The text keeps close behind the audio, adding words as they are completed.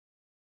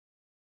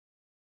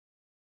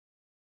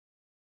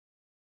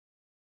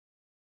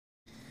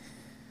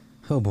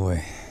Oh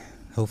boy.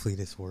 Hopefully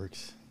this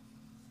works.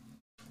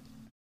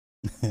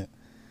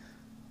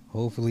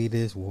 Hopefully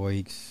this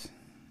works.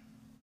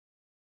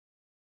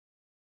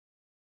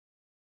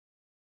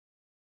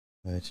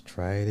 Let's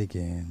try it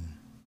again.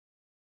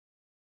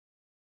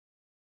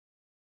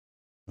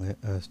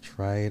 Let us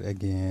try it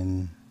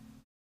again.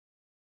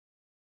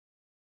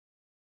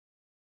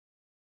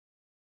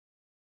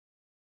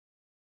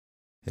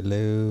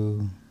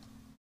 Hello.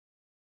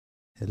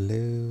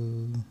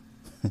 Hello.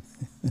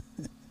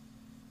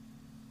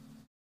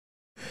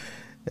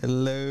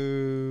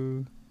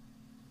 Hello.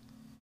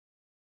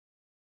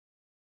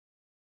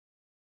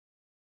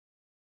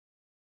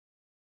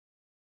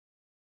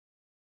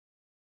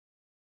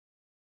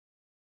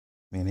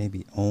 Man, they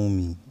be on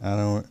me. I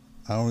don't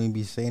even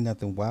be saying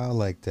nothing wild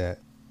like that.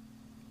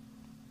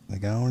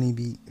 Like I don't even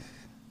be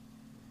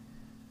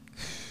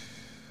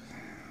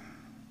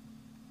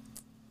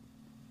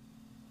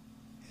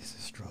it's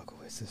a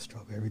struggle. It's a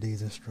struggle. Every day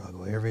is a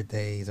struggle. Every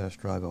day is a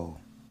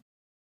struggle.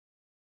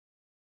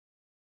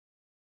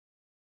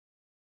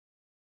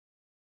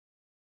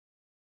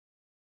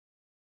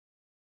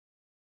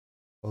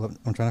 Hold up.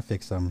 I'm trying to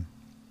fix something.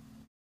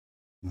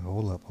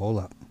 Hold up, hold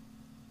up.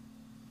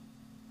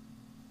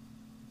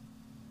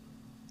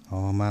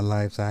 All my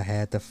lives I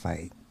had to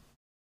fight.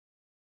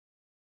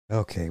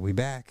 Okay, we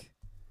back.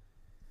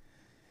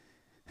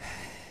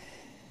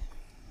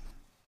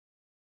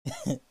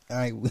 All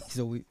right,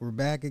 so we're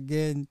back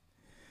again.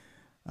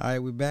 All right,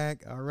 we're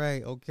back. All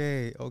right,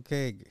 okay,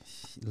 okay.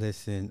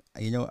 Listen,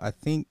 I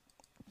think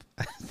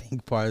I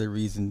think part of the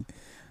reason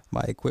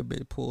my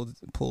equipment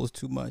pulls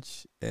too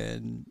much,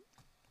 and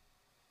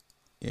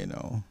you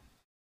know,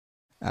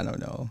 I don't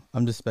know.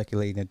 I'm just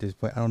speculating at this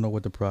point. I don't know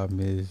what the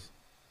problem is.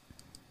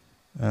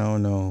 I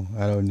don't know.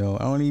 I don't know.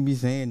 I don't even be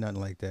saying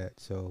nothing like that.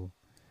 So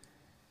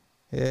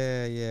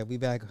yeah, yeah, we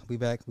back, we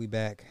back, we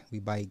back, we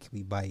bike,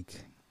 we bike.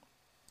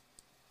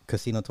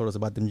 Casino told us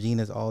about them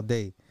Ginas all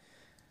day.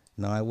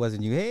 No, it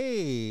wasn't you.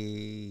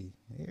 Hey,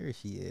 there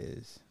she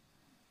is.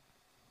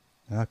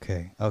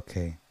 Okay,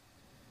 okay.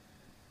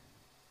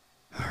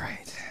 All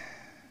right.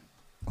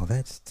 Oh,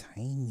 that's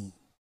tiny.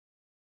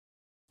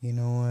 You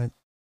know what?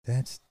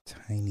 That's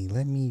tiny.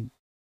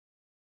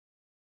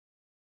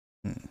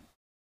 Hmm,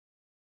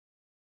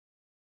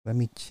 let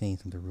me change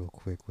something real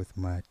quick with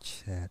my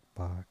chat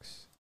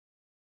box.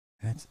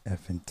 That's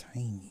effing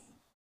tiny.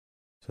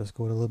 So let's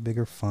go with a little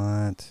bigger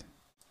font.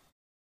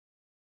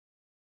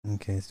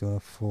 Okay, let's do a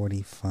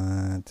 40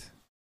 font.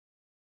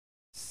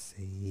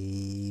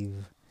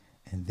 Save.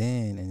 And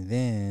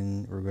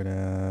then we're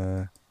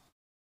gonna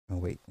oh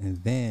wait.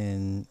 And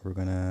then we're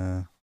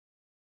gonna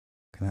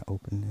can I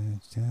open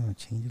this down?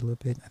 Change it a little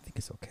bit? I think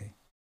it's okay.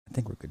 I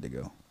think we're good to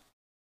go.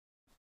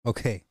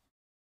 Okay.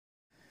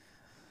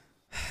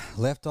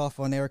 Left off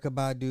on Erica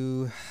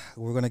Badu.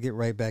 We're gonna get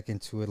right back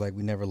into it like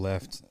we never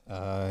left.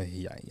 Yeah,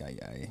 yeah,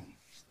 yeah.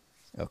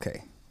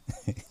 Okay.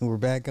 We're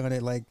back on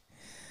it like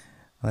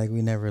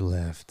we never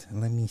left.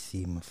 Let me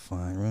see my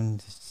font. Run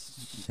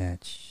this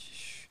chat.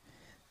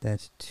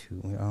 That's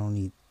two. I don't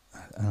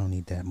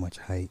need that much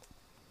height.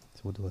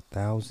 So we'll do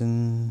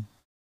 1,000.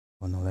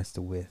 Oh no, that's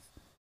the width.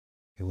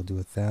 Okay, we'll do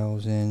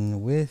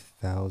 1,000 width,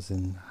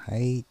 1,000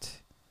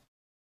 height.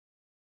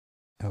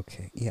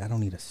 Okay, yeah, I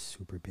don't need a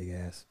super big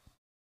ass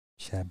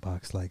chat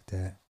box like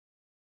that.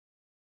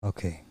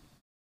 Okay,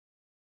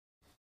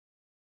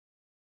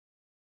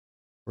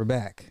 we're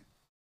back.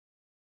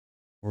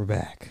 We're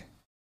back.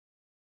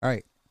 All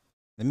right,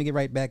 let me get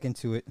right back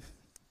into it.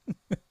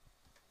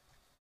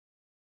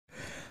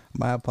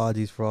 My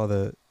apologies for all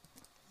the,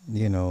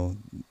 you know,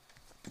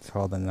 for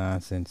all the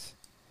nonsense.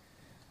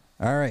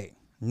 All right,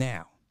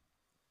 now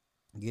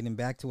getting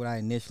back to what I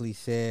initially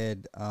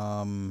said.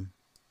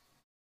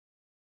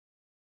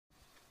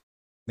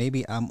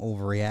 Maybe I'm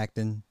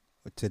overreacting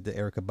to the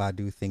Erica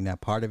Badu thing. Now,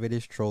 part of it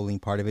is trolling,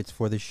 part of it's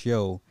for the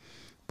show,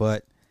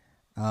 but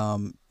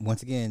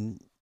once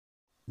again,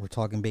 we're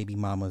talking baby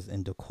mamas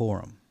and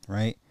decorum,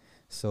 right?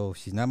 So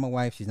she's not my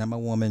wife, she's not my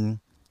woman,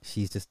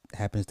 she's just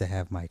happens to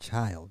have my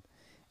child.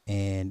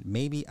 And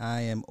maybe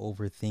I am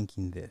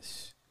overthinking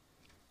this,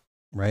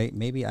 right?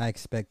 Maybe I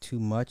expect too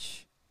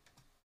much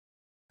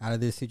out of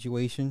this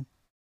situation.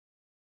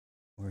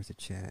 Where's the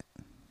chat?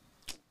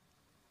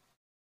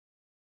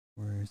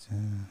 Where's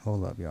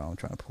hold up, y'all. I'm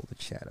trying to pull the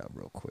chat up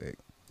real quick.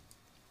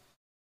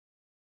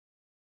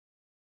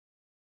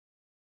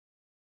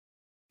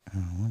 I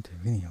don't want the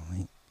video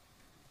link.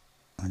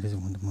 I just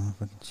want the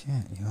motherfucking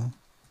chat, yo.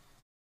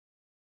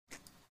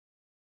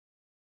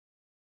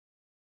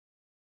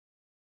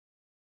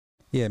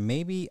 Yeah,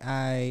 maybe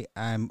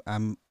I'm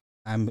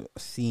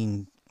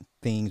seeing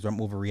things or I'm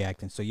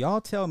overreacting. So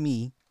y'all tell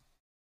me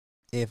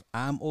if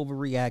I'm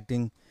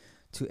overreacting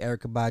to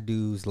Erica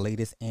Badu's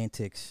latest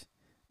antics.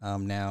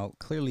 Now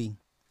clearly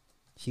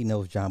she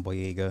knows John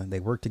Boyega. They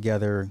work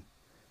together.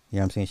 You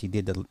know what I'm saying? She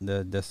did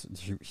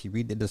she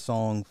redid the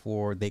song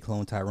for They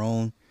Clone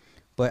Tyrone.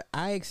 But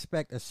I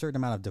expect a certain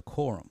amount of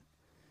decorum.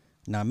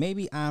 Now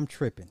maybe I'm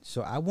tripping.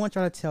 So I want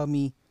y'all to tell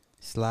me,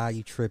 Sly,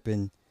 you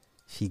tripping.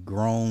 She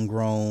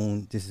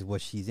grown. This is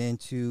what she's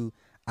into.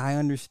 I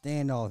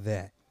understand all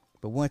that.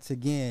 But once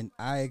again,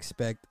 I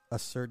expect a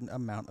certain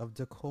amount of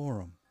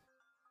decorum.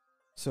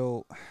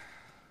 So,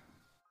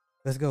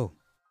 let's go.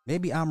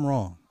 Maybe I'm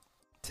wrong.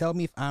 Tell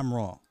me if I'm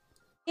wrong.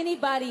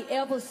 Anybody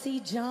ever see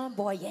John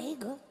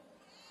Boyega?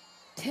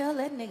 Tell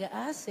that nigga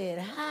I said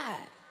hi.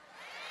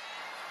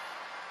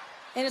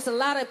 And it's a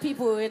lot of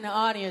people in the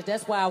audience.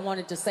 That's why I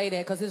wanted to say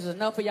that, because there's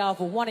enough of y'all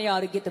for one of y'all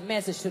to get the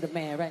message to the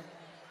man, right?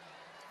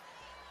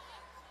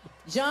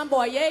 John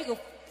Boyega,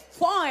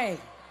 fine.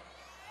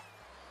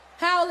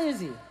 How old is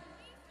he?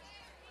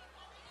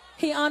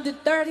 He under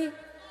 30?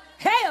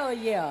 Hell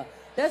yeah.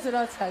 That's what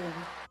I'm talking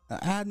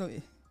about. I know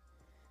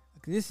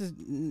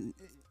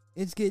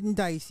it's getting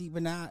dicey,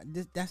 but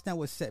that's not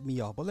what set me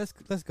off. But let's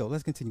go.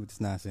 Let's continue with this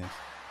nonsense.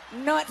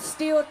 Not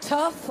still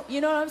tough,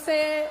 you know what I'm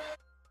saying?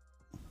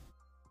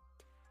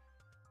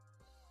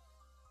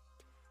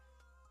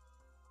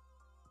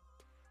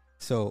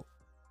 So,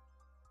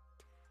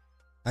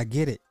 I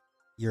get it.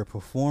 You're a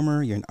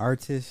performer. You're an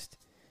artist.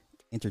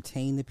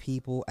 Entertain the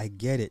people. I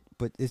get it.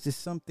 But it's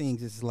just some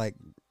things. It's like,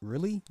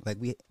 really?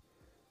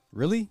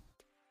 Really?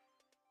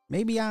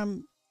 Maybe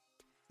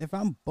if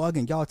I'm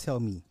bugging, y'all tell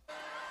me.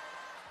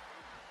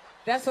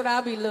 That's what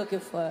I'll be looking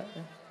for.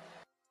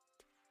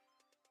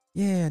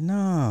 Yeah,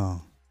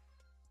 no.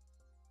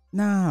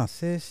 No,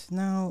 sis.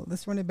 No,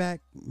 let's run it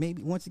back.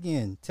 Maybe once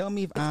again. Tell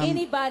me if I'm...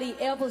 Anybody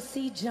ever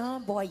see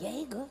John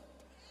Boyega?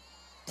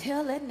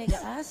 Tell that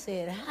nigga I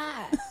said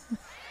hi.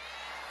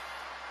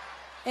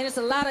 And it's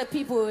a lot of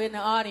people in the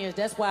audience.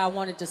 That's why I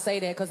wanted to say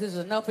that, because there's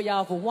enough of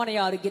y'all for one of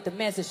y'all to get the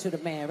message to the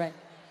man, right?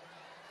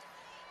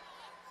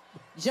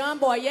 John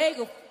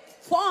Boyega,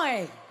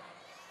 fine.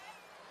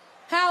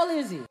 How old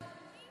is he?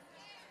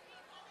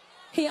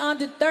 He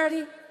under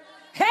 30?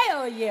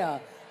 Hell yeah.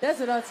 That's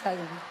what I'm talking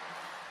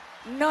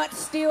about. Not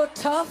still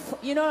tough,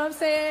 you know what I'm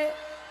saying?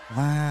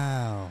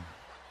 Wow.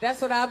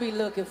 That's what I'll be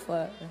looking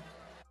for.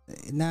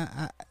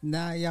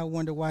 Now y'all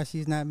wonder why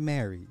she's not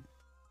married.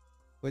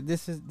 But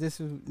this is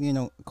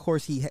of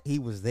course he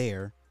was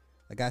there.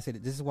 Like I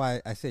said, this is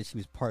why I said she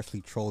was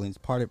partially trolling.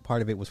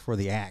 Part of it was for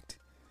the act,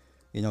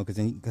 because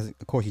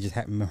of course he just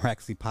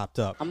miraculously popped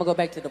up. I'm gonna go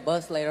back to the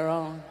bus later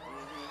on.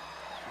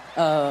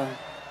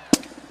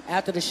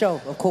 After the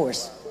show, of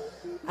course.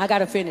 I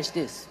gotta finish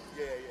this.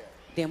 Yeah.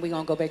 Then we're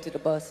gonna go back to the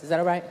bus. Is that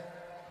all right?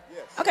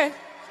 Yes. Okay.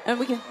 And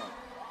we can.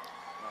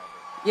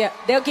 Yeah,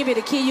 they'll give you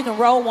the key. You can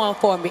roll one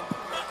for me.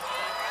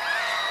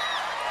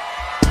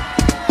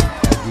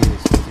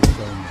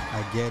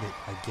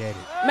 I get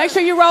it. Make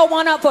sure you roll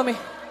one up for me.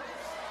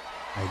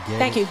 I get it.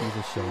 Thank you. She's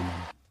a showman.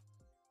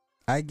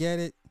 I get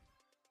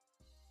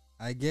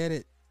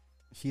it.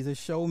 She's a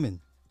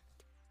showman.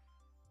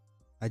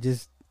 I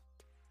just,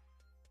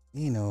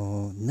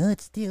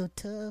 nuts still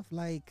tough.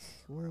 Like,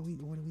 what are we,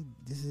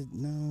 this is,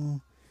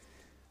 no.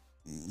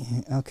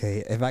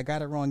 Okay, if I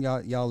got it wrong,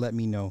 y'all let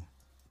me know.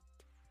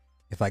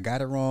 If I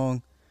got it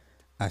wrong,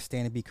 I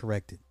stand to be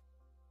corrected.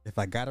 If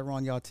I got it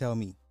wrong, y'all tell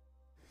me.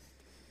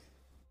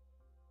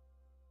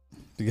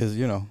 Because,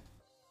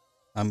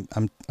 I'm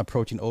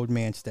approaching old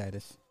man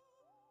status.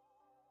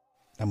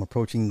 I'm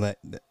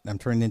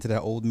turning into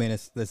that old man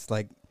that's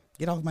like,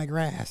 get off my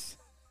grass.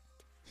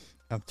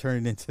 I'm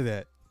turning into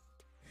that.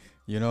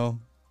 All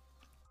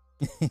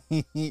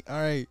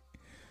right.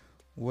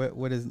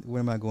 What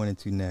am I going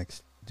into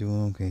next? Say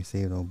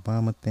the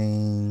Obama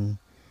thing,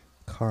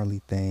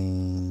 Carlee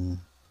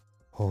thing.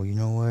 Oh, you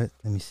know what?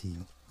 Let me see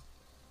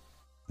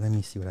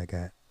what I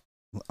got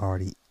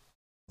already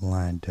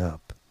lined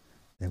up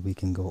that we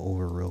can go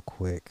over real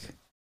quick.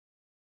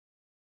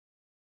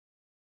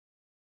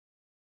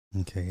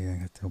 Okay, I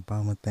got the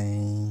Obama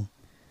thing.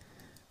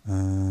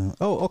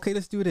 Okay,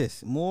 let's do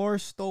this. More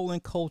stolen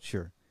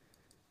culture.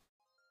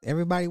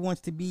 Everybody wants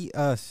to be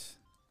us.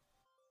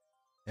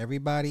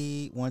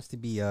 Everybody wants to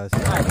be us. The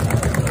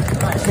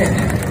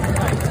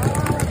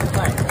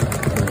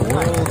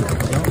World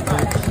Jump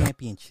Rope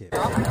Championship.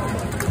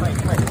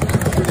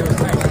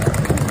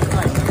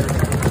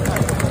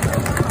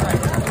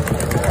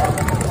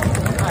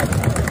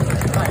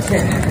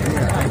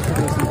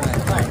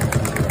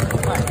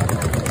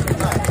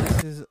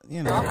 This is,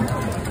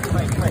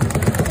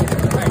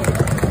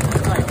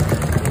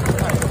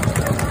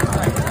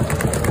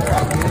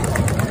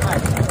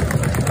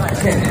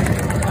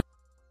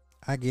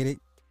 I get it.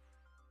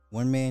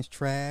 One man's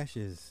trash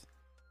is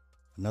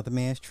another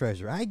man's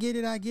treasure. I get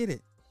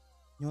it.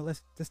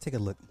 Let's take a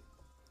look.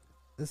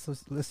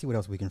 Let's see what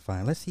else we can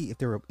find. Let's see if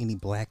there are any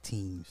black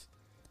teams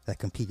that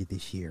competed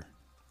this year.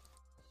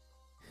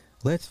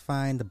 Let's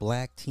find the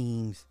black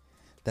teams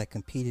that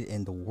competed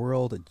in the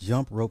World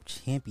Jump Rope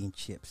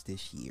Championships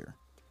this year.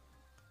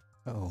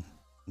 Oh,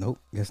 nope,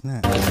 guess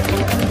not. No,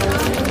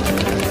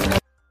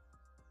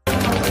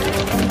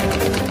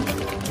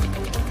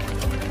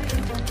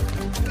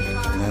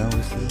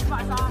 we see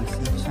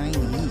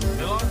Chinese.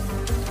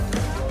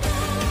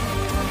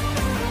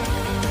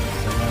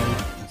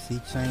 We see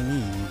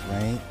Chinese,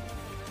 right?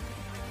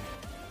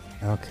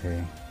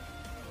 Okay.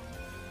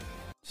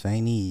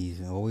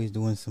 Chinese, always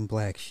doing some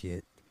black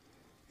shit.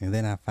 And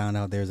then I found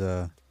out there's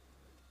a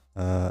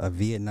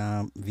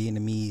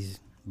Vietnamese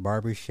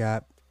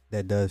barbershop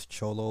that does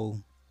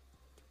cholo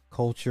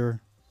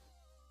culture.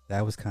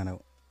 That was kind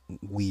of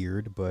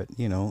weird, but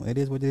you know, it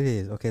is what it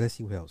is. Okay, let's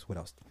see what else. What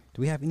else?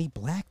 Do we have any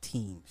black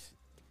teams?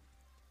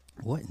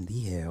 What in the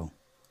hell?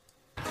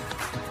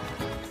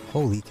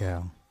 Holy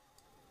cow.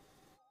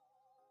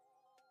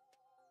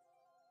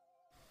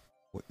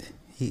 What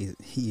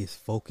he is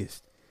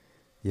focused.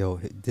 Yo,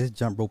 this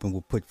jump roping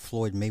will put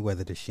Floyd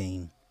Mayweather to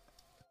shame.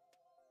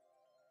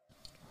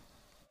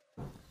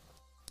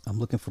 I'm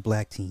looking for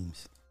black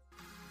teams.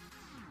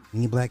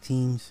 Any black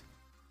teams?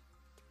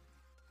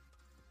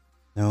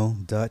 No,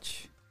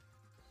 Dutch,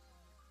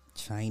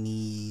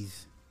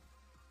 Chinese.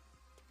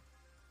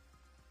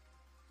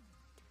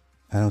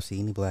 I don't see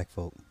any black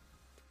folk.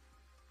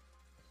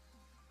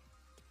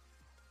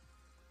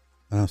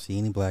 I don't see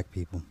any black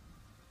people.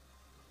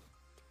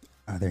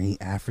 Are there any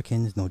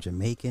Africans? No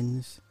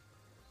Jamaicans?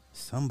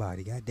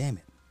 Somebody, god damn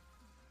it.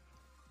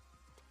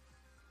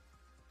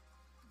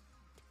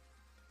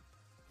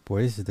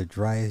 Boy, this is the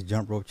driest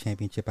jump rope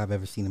championship I've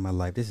ever seen in my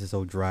life. This is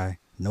so dry.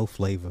 No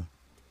flavor.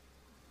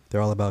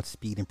 They're all about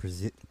speed and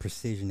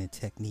precision and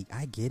technique.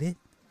 I get it.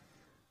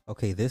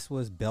 Okay, this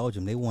was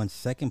Belgium. They won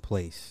second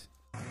place.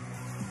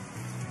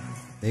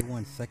 They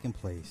won second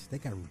place. They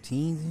got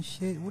routines and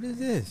shit. What is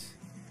this?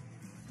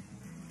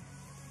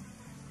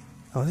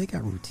 Oh, they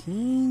got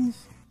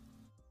routines?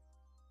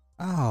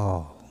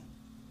 Oh.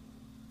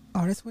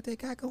 Oh, that's what they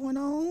got going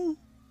on?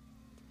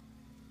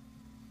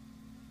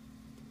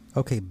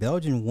 Okay,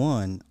 Belgium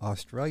won.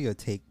 Australia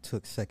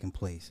took second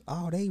place.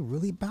 Oh, they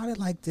really about it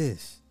like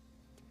this.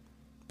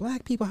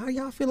 Black people, how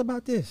y'all feel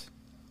about this?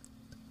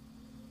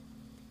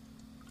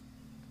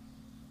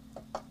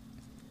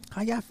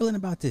 How y'all feeling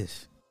about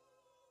this?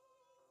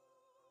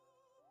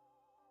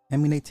 I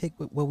mean, they take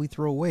what we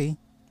throw away,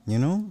 you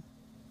know?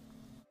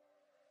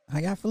 How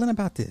y'all feeling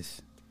about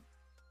this?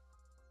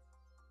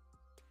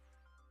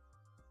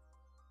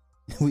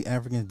 We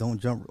Africans don't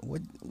jump.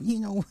 What, you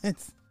know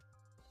what?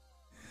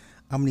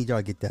 I'm gonna need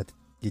y'all to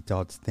get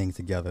y'all things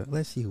together.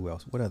 Let's see who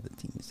else. What other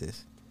team is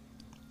this?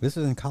 This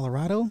is in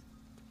Colorado.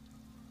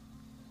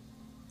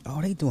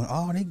 Oh, they doing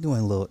a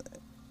little.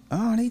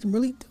 Oh, they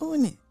really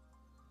doing it.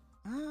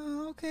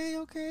 Oh,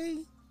 okay.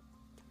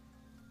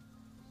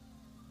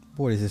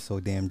 Boy, this is so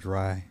damn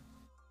dry.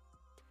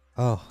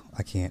 Oh,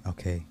 I can't.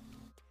 Okay.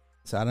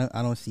 So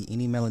I don't see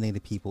any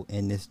melanated people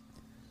in this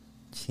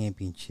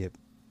championship.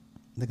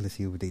 Let's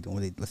see what they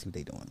doing. Let's see what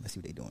they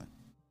doing.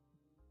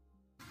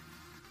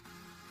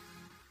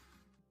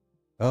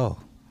 Oh,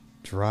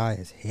 dry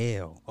as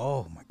hell.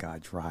 Oh my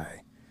God,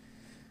 dry.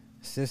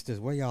 Sisters,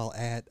 where y'all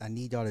at? I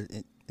need y'all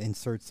to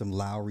insert some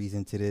Lowry's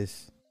into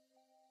this.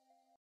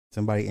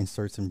 Somebody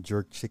insert some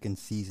jerk chicken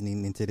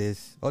seasoning into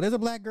this. Oh, there's a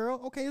black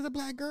girl. Okay, there's a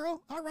black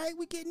girl. All right,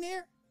 we getting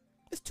there.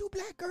 It's two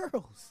black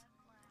girls.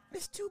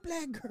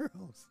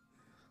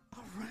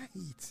 All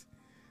right.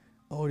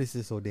 Oh, this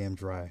is so damn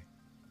dry.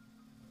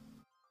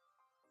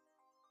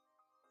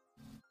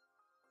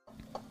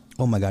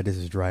 Oh my God, this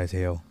is dry as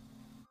hell.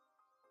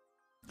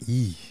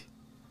 Eesh.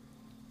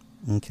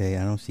 Okay,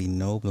 I don't see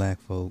no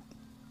black folk.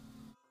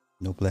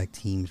 No black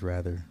teams,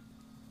 rather.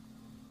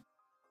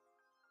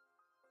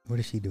 What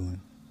is she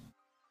doing?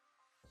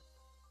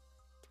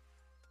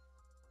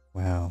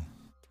 Wow.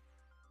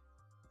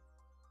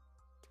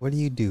 What do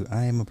you do?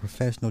 I am a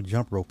professional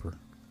jump roper.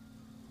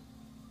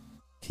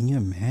 Can you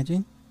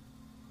imagine?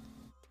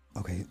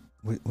 Okay,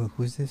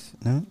 who is this?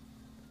 No?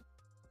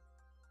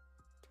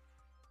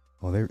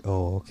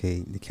 Oh,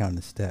 okay. They're counting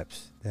the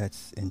steps.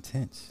 That's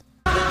intense.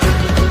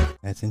 I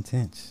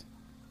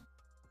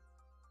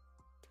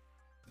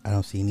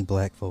don't see any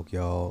black folk,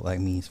 y'all.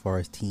 Like me, as far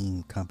as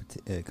team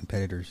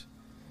competitors.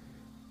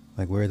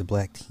 Like, where are the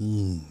black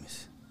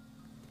teams?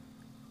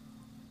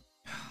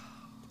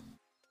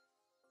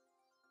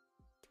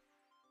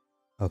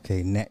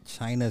 Okay,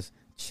 China's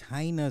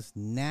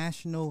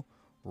national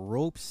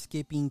rope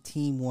skipping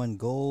team won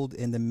gold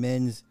in the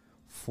men's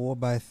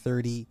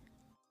 4x30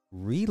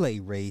 relay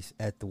race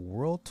at the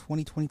World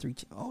 2023.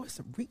 Oh, it's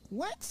a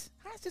what?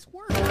 How does this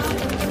work? How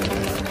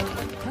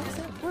does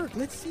that work?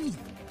 Let's see.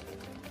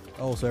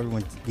 Oh, so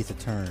everyone gets a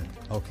turn.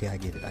 Okay, I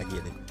get it.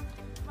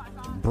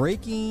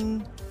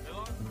 Breaking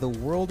the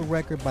world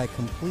record by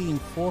completing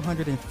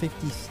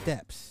 450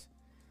 steps.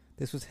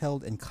 This was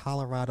held in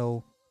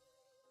Colorado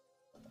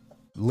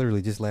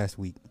literally just last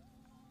week.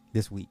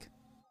 This week.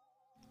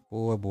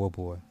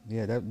 Boy.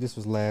 Yeah, this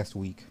was last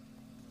week.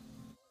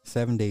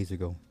 7 days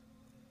ago.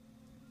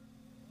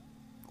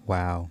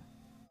 Wow.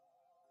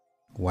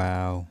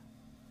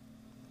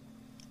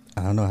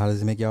 I don't know, how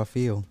does it make y'all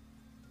feel?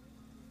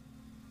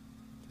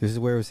 This is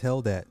where it was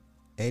held at.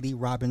 Ed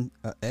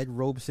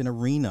Robeson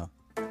Arena.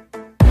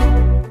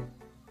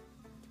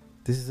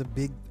 This is a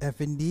big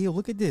effing deal.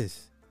 Look at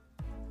this.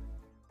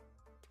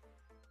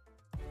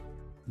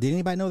 Did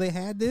anybody know they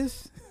had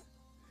this?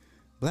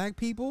 Black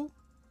people?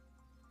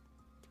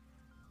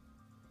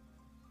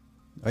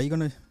 Are you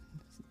going to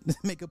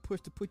make a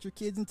push to put your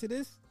kids into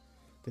this?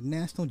 The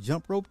national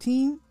jump rope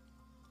team?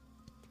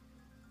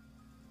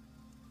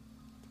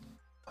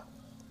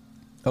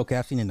 Okay,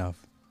 I've seen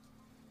enough.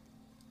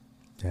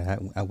 Yeah,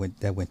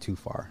 that went too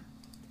far.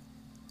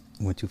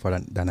 Went too far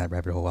down that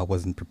rabbit hole. I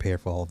wasn't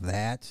prepared for all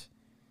that.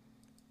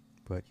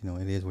 But,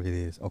 it is what it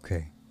is.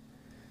 Okay.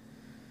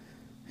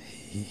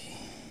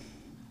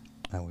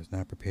 I was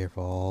not prepared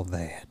for all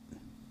that.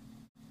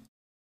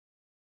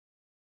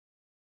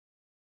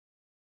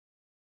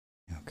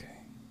 Okay.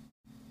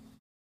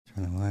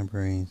 Turn the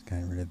libraries.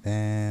 Got rid of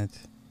that.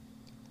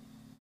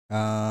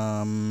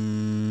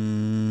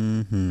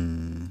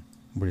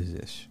 What is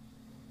this?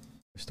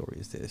 What story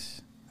is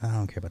this? I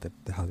don't care about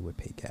the Hollywood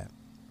pay gap.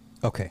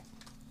 Okay.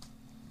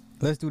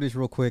 Let's do this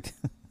real quick.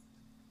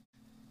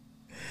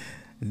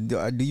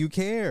 Do you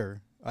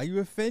care? Are you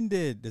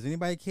offended? Does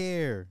anybody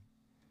care?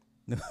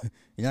 No,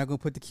 you're not gonna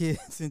put the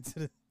kids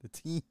into the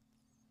team.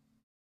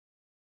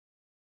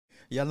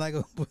 Y'all not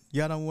gonna put.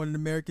 Y'all don't want an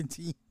American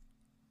team.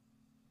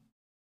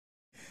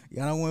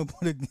 Y'all don't want to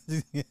put a.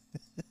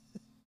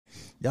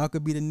 Y'all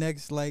could be the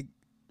next,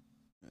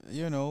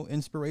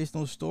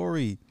 inspirational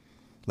story.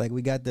 Like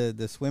we got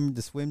the swim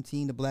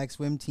team, the black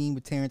swim team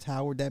with Terrence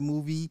Howard, that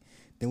movie.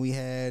 Then we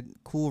had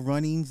Cool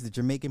Runnings, the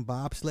Jamaican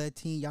bobsled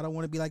team. Y'all don't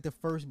want to be like the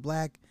first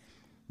black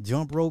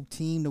jump rope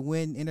team to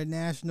win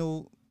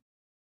international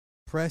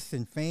press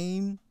and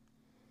fame?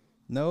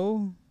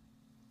 No?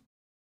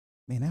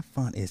 Man, that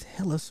font is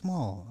hella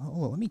small.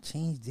 Oh, let me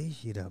change this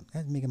shit up.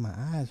 That's making my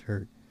eyes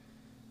hurt.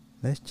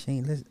 Let's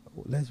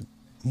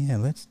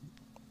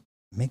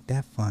make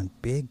that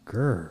font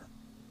bigger.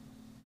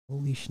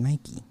 Holy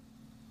shnikey.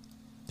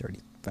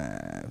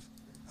 35.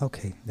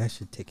 Okay, that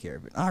should take care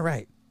of it. All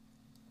right.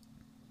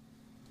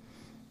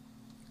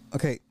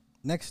 Okay,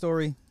 next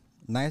story.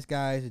 Nice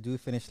guys. The dude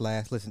finished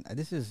last. Listen,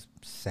 this is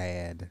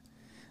sad.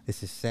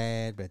 This is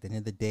sad, but at the end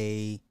of the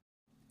day,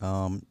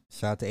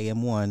 shout out to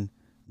AM1.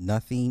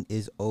 Nothing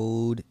is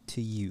owed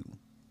to you.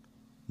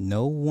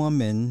 No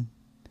woman,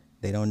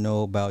 they don't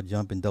know about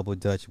jumping double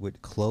dutch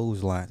with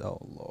clotheslines. Oh,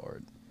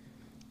 Lord.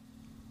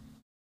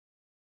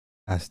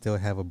 I still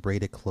have a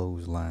braided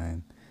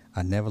clothesline.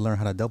 I never learned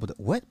how to double dutch.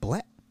 What?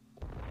 Black?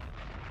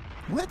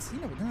 What? You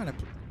never learned how to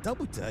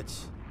double dutch?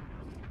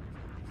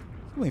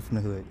 You ain't from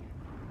the hood.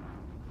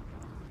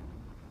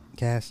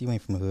 Cass, you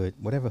ain't from the hood.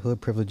 Whatever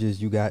hood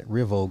privileges you got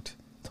revoked.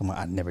 Talking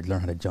about I never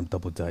learned how to jump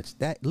double dutch.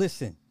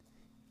 Listen,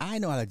 I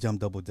know how to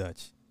jump double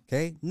dutch.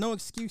 Okay? No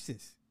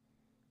excuses.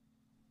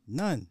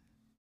 None.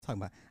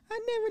 Talking about I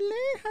never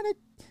learned how to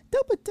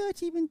double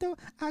dutch even though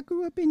I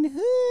grew up in the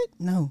hood.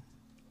 No.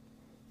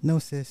 No,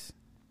 sis.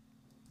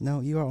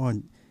 No, you are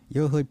on.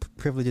 Your hood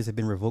privileges have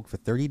been revoked for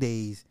 30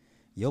 days.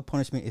 Your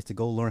punishment is to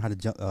go learn how to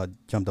jump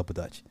double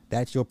dutch.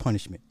 That's your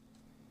punishment.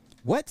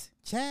 What?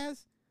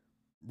 Chaz?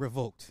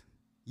 Revoked.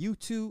 You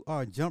two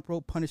are on jump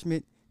rope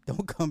punishment.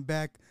 Don't come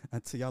back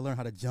until y'all learn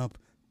how to jump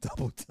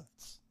double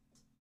dutch.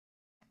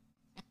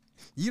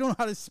 You don't know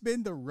how to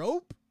spin the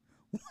rope?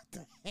 What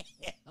the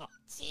hell?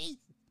 Jeez.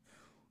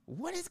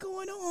 What is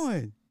going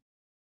on?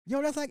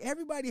 Yo, that's like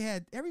everybody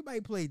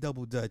played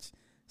double dutch.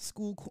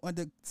 School,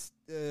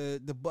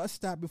 the bus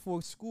stop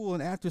before school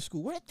and after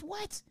school.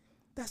 What?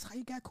 That's how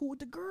you got cool with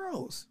the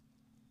girls.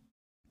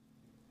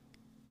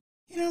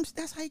 You know what I'm saying?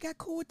 That's how you got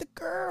cool with the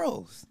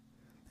girls.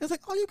 It's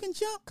like, oh, you can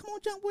jump. Come on,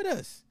 jump with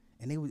us.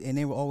 And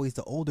they were always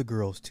the older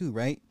girls too,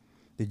 right?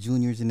 The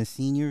juniors and the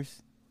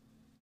seniors.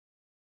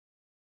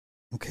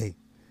 Okay.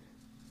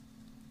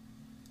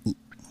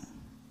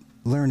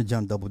 Learn to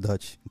jump double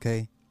dutch,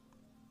 okay?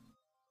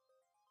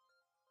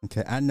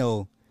 Okay, I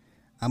know.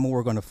 I'm going to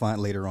work on the font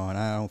later on.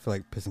 I don't feel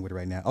like pissing with it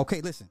right now.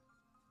 Okay, listen.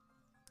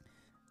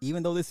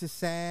 Even though this is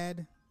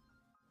sad,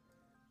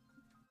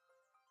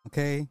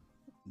 okay,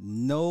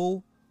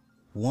 no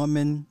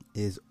woman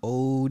is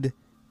owed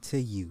to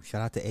you.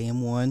 Shout out to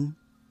AM1.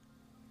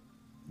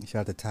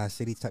 Shout out to Ty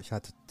City.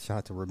 Shout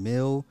out to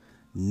Ramil.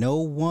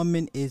 No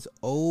woman is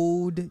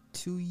owed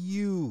to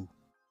you.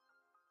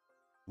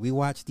 We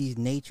watch these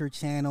nature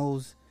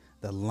channels,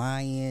 the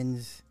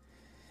lions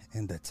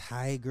and the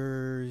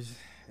tigers,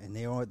 and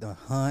they're on the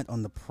hunt,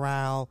 on the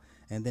prowl,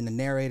 and then the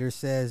narrator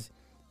says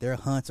their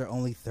hunts are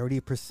only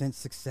 30%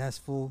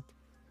 successful,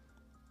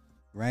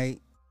 right?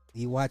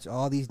 You watch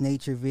all these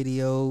nature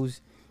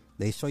videos,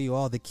 they show you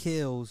all the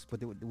kills,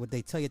 but what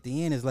they tell you at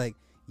the end is like,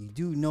 you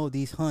do know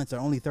these hunts are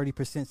only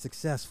 30%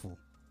 successful.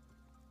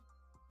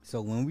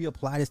 So when we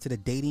apply this to the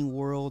dating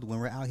world, when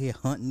we're out here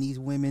hunting these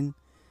women,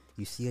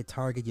 you see a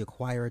target, you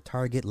acquire a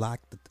target,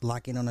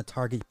 lock in on a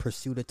target,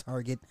 pursue the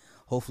target.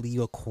 Hopefully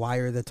you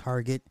acquire the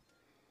target.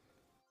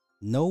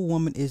 No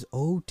woman is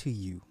owed to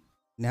you.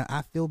 Now,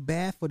 I feel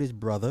bad for this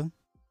brother,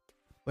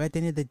 but at the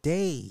end of the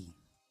day,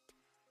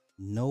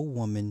 no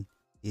woman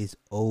is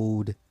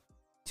owed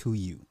to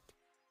you.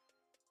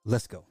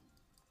 Let's go.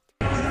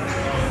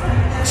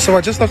 So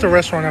I just left the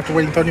restaurant after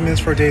waiting 30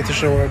 minutes for a date to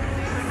show up.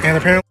 And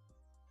apparently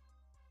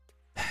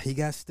he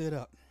got stood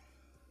up.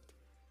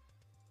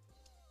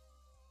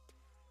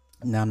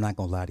 Now, I'm not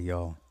going to lie to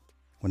y'all.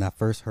 When I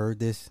first heard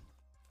this,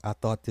 I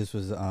thought this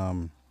was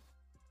the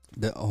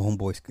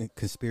homeboy's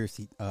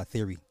conspiracy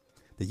theory,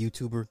 the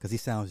YouTuber, because he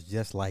sounds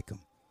just like him.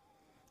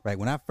 Right.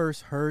 When I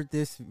first heard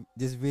this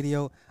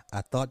video,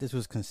 I thought this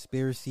was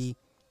conspiracy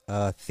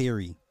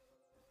theory.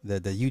 The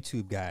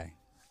YouTube guy,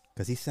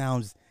 because he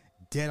sounds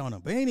dead on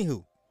him. But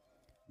anywho,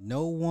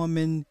 no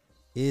woman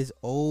is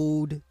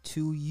owed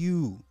to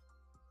you.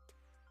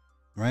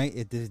 Right?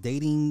 If this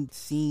dating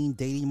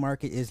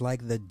market is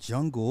like the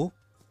jungle,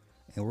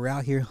 and we're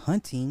out here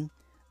hunting,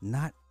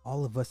 not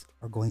all of us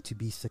are going to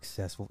be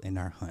successful in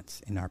our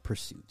hunts, in our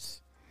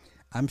pursuits.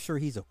 I'm sure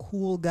he's a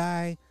cool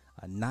guy,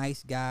 a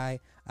nice guy.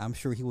 I'm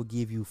sure he will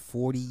give you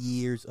 40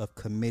 years of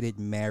committed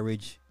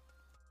marriage.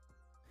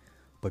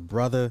 But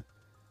brother,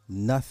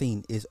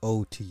 nothing is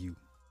owed to you.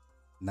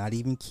 Not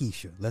even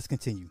Keisha. Let's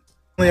continue.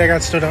 I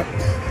got stood up.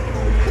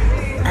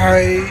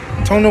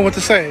 I don't know what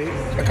to say.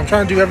 Like, I'm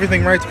trying to do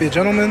everything right to be a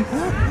gentleman.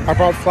 I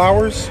brought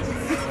flowers.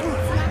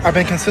 I've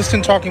been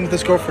consistent talking with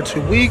this girl for 2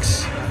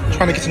 weeks,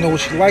 trying to get to know what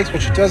she likes,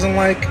 what she doesn't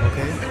like.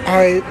 Okay.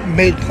 I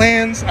made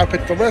plans. I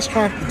picked the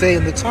restaurant, the day,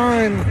 and the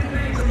time.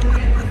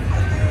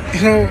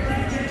 You know,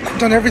 I've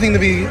done everything to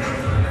be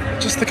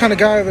just the kind of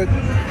guy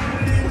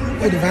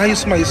that would value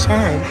somebody's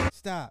time.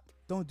 Stop.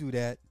 Don't do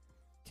that.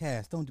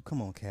 Cass,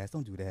 come on, Cass.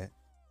 Don't do that.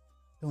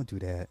 Don't do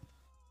that.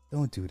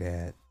 Don't do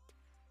that.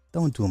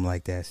 Don't do him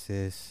like that,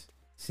 sis.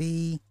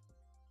 See,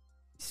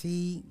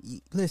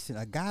 listen,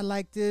 a guy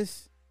like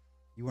this,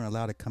 you weren't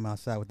allowed to come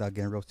outside without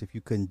getting roasted if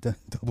you couldn't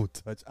double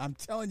touch. I'm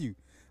telling you.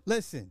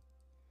 Listen,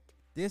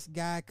 this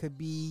guy could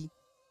be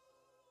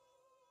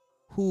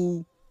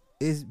who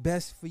is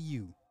best for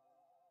you.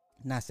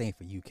 I'm not saying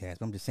for you, Cass,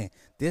 but I'm just saying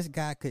this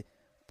guy could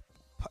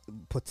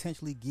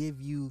potentially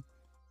give you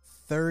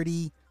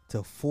 30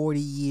 to 40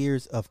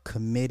 years of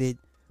committed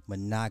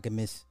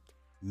monogamous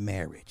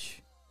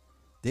marriage.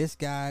 This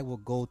guy will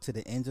go to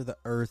the ends of the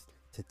earth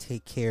to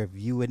take care of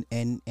you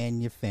and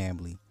your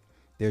family.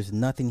 There's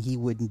nothing he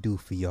wouldn't do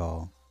for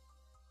y'all.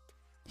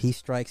 He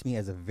strikes me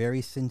as a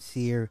very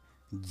sincere,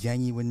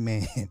 genuine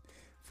man.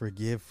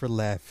 Forgive for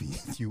laughing.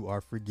 You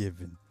are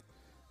forgiven.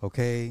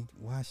 Okay?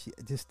 Why she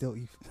just still...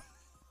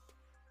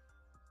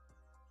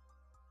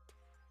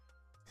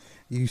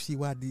 You see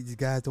why these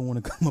guys don't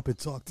want to come up and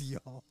talk to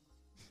y'all?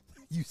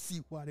 You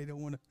see why they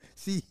don't want to...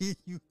 See, here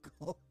you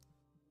go.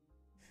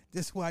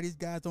 This is why these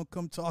guys don't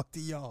come talk to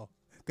y'all.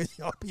 Because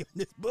y'all be on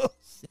this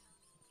bullshit.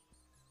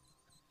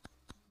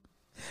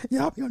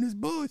 Y'all be on this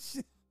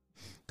bullshit.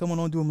 Come on,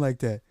 don't do them like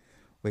that.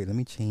 Wait, let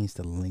me change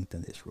the length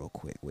of this real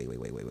quick. Wait.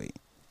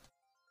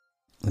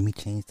 Let me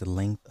change the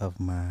length of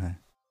my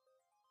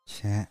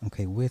chat.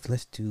 Okay,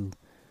 let's do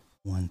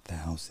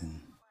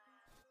 1,000.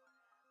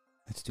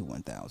 Let's do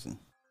 1,000.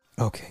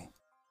 Okay.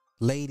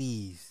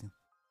 Ladies,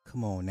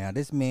 come on now.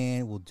 This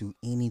man will do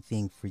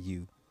anything for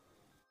you.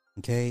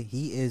 Okay?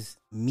 He is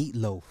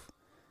meatloaf.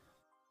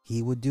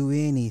 He would do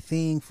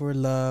anything for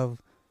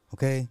love.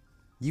 Okay?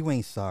 You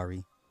ain't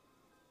sorry.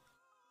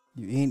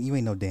 You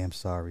ain't no damn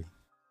sorry.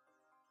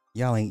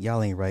 Y'all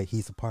ain't right.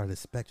 He's a part of the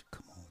spectrum.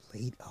 Come on,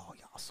 lady. Oh,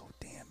 y'all so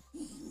damn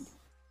mean.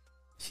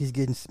 She's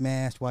getting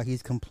smashed while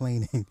he's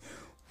complaining.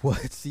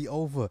 What's he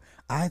over?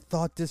 I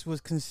thought this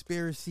was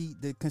conspiracy.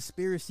 The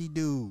conspiracy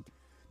dude.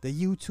 The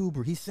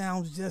YouTuber. He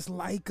sounds just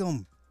like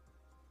him.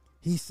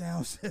 He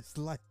sounds just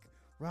like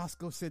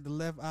Roscoe said the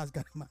left eye's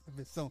got him out of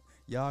his own.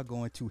 Y'all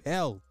going to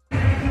hell.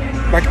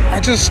 Like,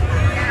 I'm just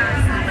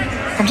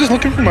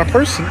looking for my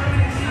person.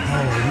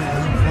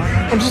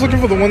 I'm just looking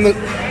for the one that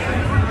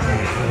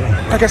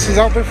I guess is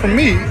out there for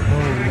me.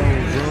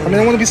 I mean,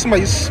 I want to be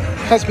somebody's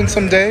husband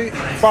someday,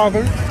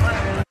 father.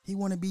 He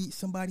want to be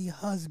somebody's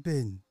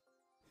husband.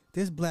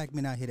 There's black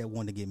men out here that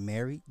want to get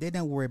married. They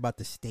don't worry about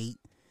the state,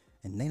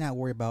 and they not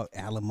worry about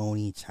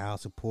alimony and child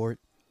support.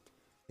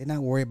 They're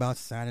not worried about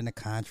signing a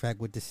contract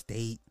with the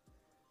state.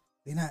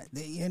 There's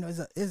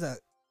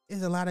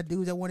a lot of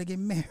dudes that want to get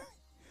married.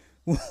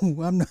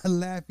 I'm not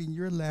laughing.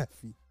 You're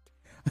laughing.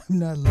 I'm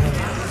not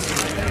laughing.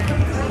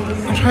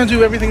 I'm trying to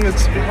do everything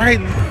that's right,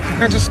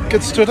 and I just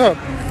get stood up.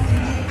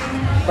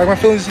 Like, my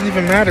feelings didn't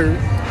even matter.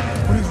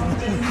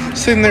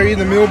 Sitting there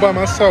eating a meal by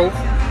myself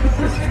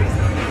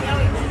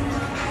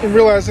and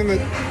realizing that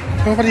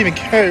nobody even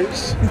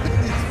cares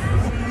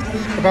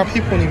about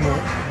people anymore.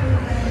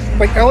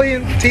 Like,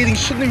 alien dating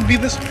shouldn't even be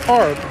this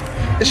hard.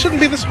 It shouldn't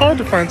be this hard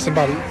to find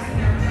somebody.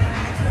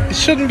 It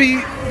shouldn't be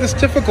this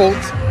difficult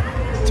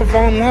to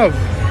fall in love.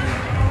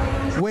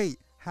 Wait,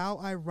 how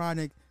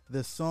ironic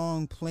the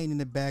song playing in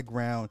the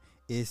background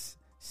is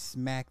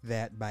Smack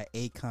That by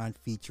Akon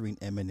featuring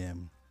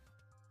Eminem.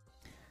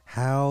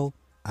 How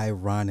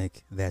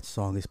ironic that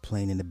song is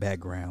playing in the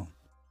background.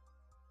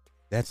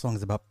 That song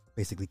is about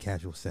basically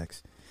casual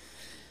sex.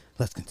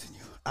 Let's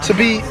continue. To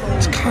be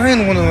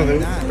kind to one another.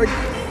 Like,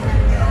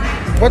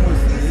 what?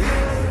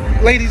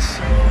 Ladies,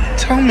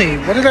 tell me,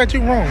 what did I do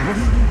wrong? What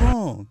did you do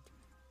wrong?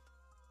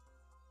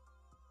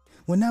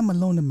 When I'm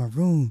alone in my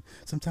room,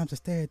 sometimes I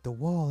stare at the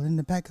wall. And in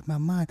the back of my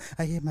mind,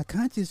 I hear my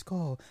conscience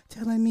call,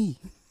 telling me.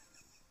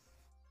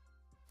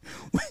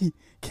 Wait,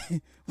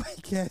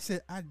 Cass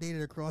said I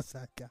dated a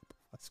cross-eyed guy.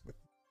 I swear.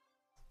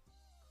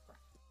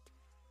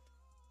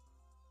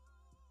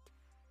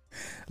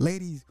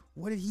 Ladies,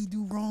 what did he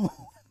do wrong?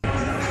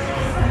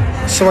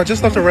 So I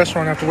just left the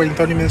restaurant after waiting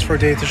 30 minutes for a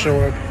date to show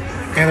up,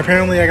 and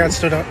apparently I got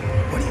stood up.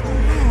 What are you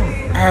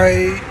doing?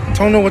 I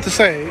don't know what to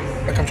say.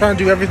 Like, I'm trying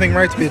to do everything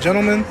right to be a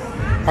gentleman.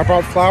 I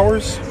brought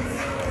flowers.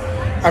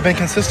 I've been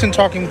consistent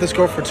talking with this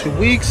girl for 2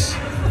 weeks,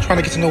 trying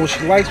to get to know what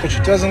she likes, what she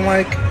doesn't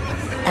like.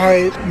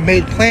 I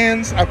made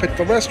plans. I picked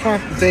the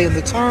restaurant, the day, and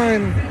the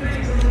time.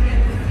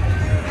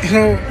 You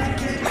know,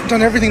 I've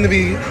done everything to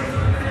be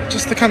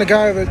just the kind of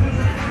guy that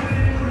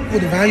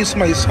would value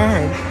somebody's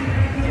time.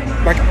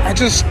 Like, I'm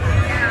just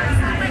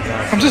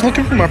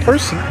looking for my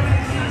person.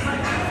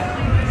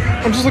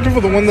 I'm just looking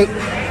for the one that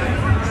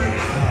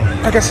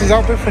I guess is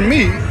out there for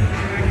me.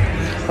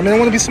 I mean, I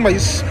want to be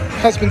somebody's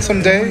husband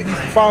someday,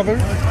 father.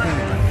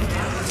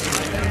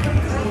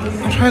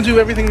 I'm trying to do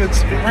everything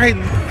that's right,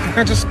 and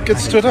I just get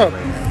stood up.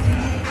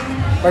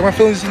 Like, my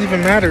feelings didn't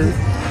even matter.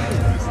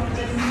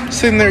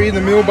 Sitting there eating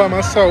a meal by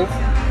myself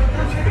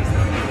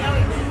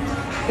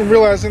and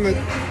realizing that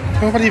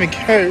nobody even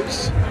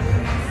cares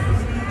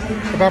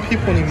about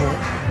people anymore.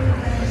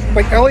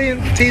 Like, LA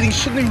and dating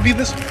shouldn't even be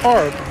this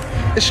hard.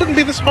 It shouldn't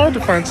be this hard to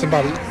find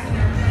somebody.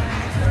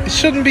 It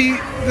shouldn't be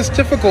this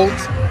difficult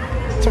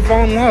to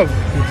fall in love.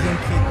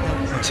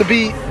 To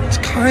be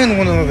kind to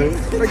one another.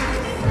 Like,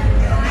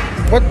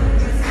 what?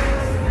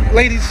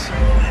 Ladies,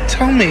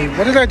 tell me,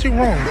 what did I do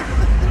wrong?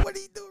 What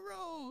did he do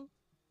wrong?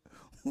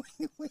 What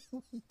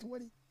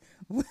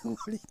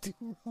did he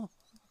do wrong?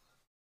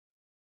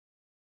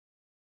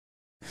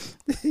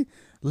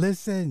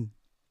 Listen.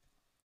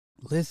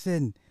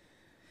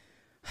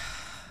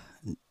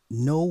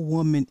 No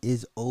woman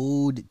is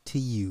owed to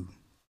you.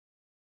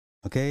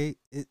 Okay?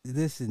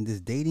 Listen,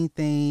 this dating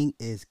thing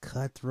is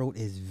cutthroat,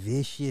 is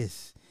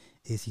vicious.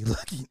 Is he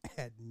looking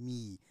at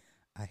me?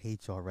 I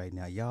hate y'all right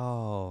now.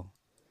 Y'all,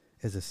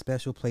 there's a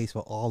special place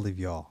for all of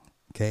y'all.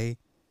 Okay?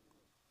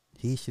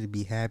 He should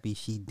be happy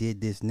she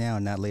did this now,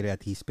 not later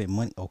after he spent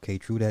money. Okay,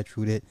 true that.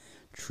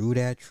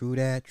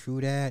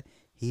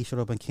 He showed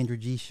up on Kendra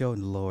G's show.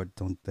 Lord,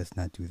 let's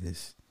not do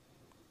this.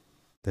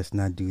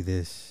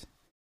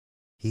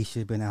 He should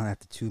have been out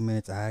after 2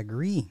 minutes. I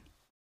agree.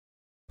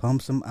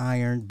 Pump some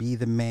iron. Be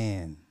the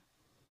man.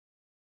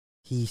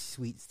 He's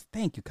sweet.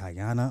 Thank you,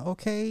 Kayana.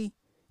 Okay.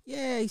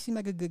 Yeah, he seemed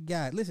like a good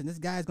guy. Listen, this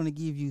guy's going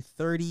to give you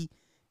 30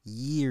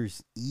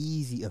 years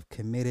easy of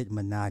committed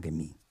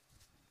monogamy.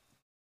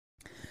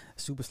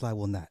 Super Sly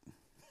will not.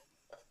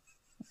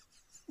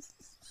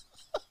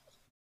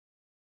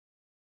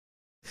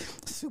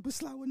 Super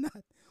Sly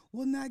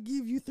will not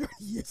give you 30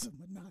 years of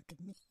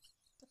monogamy.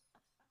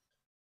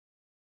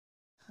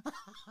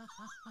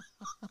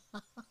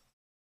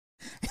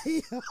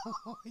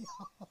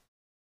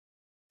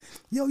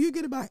 Yo, you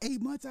get about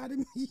 8 months out of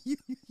me. You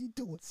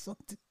doing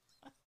something.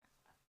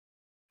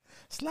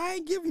 Sly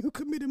ain't giving you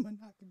committed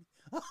monogamy.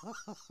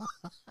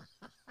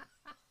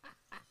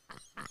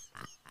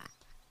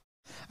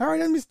 All right,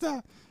 let me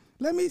stop.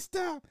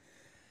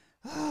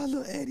 Ah,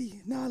 little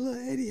Eddie. Nah,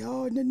 little Eddie.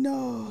 Oh,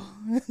 no.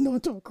 No,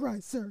 don't cry,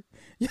 sir.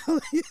 Yo,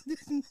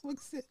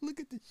 look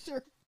at the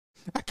shirt.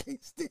 I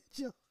can't stand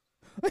you.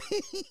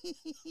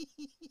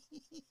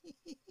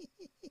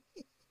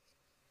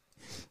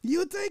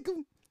 You'll take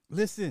him.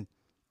 Listen,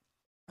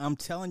 I'm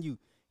telling you,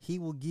 he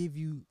will give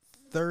you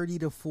 30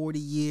 to 40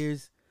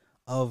 years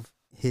of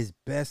his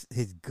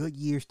good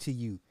years to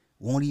you.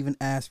 Won't even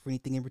ask for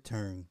anything in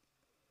return.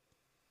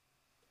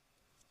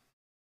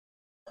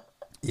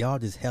 Y'all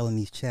just hell in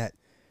these chat.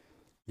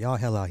 Y'all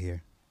hell out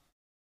here.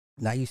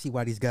 Now you see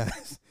why these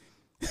guys.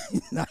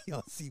 Now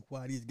y'all see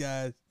why these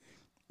guys.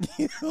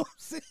 You know what I'm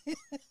saying?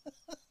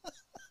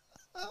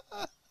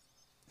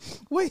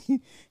 Wait,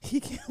 he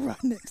can't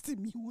ride next to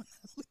me when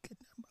I look at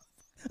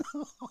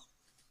them.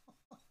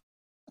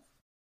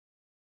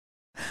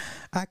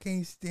 I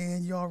can't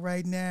stand y'all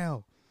right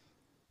now.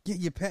 Get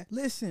your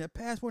listen, a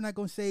passport not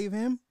gonna save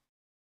him.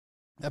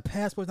 A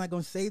passport's not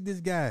gonna save this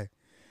guy.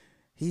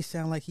 He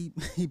sound like he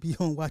be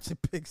on watching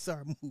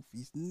Pixar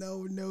movies.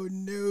 No.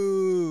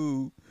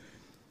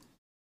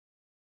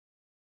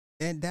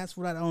 And that's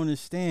what I don't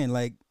understand.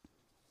 Like,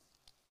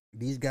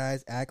 these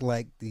guys act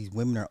like these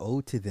women are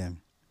owed to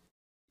them.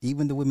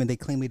 Even the women they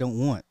claim they don't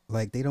want.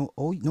 Like, they don't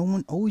owe, no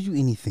one owes you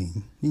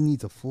anything. He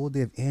needs a full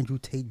day of Andrew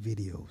Tate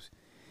videos.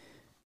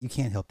 You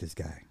can't help this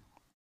guy.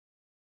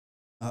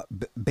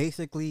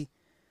 Basically,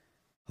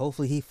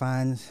 hopefully he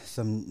finds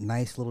some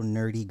nice little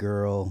nerdy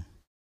girl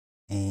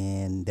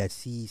and that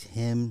sees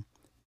him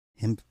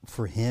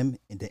for him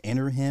and to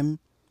enter him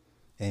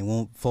and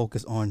won't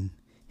focus on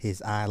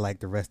his eye like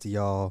the rest of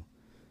y'all.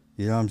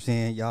 You know what I'm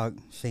saying? Y'all,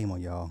 shame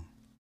on y'all.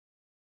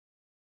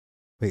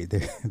 Wait,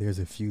 there's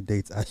a few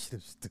dates I should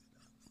have stood.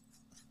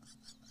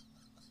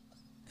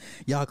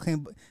 Y'all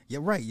claim, yeah,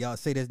 right. Y'all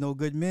say there's no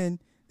good men.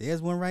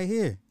 There's one right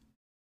here.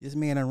 This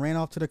man done ran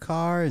off to the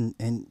car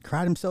and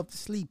cried himself to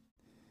sleep.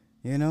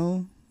 You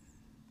know?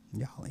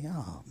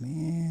 Y'all,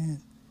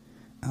 man.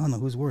 I don't know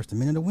who's worse, the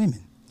men or the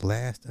women.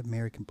 Last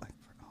American black.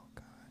 Oh,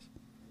 gosh.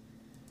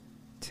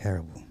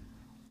 Terrible.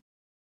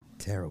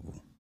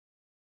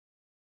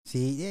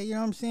 See, yeah, you know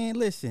what I'm saying?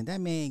 Listen,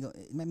 that man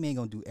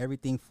gonna do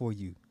everything for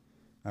you.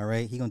 All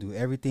right, he gonna do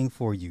everything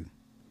for you.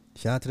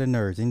 Shout out to the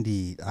nerds.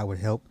 Indeed, I would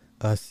help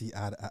us see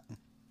eye to eye.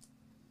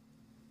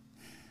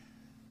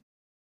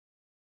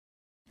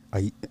 Are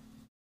you?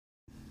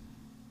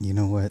 You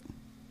know what?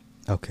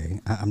 Okay,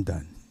 I'm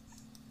done.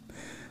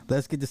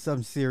 Let's get to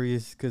something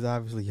serious, because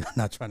obviously you're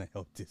not trying to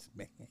help this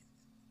man.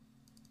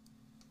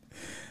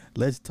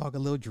 Let's talk a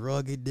little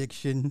drug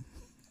addiction.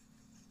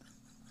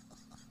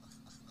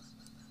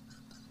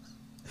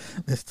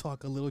 Let's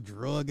talk a little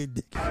drug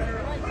addiction.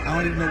 I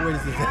don't even know where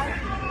this is at.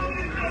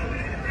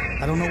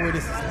 I don't know where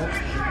this is at.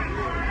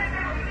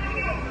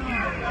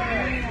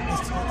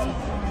 Let's talk some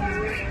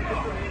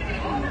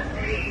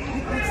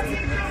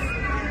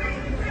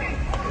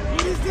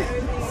What is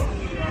this?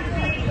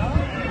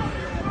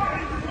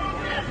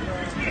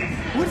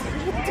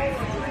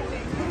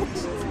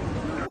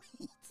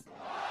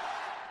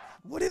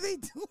 What are they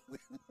doing?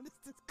 What is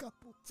this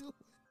couple doing?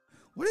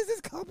 What is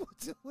this couple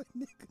doing,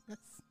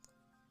 Nicholas?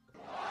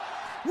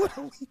 What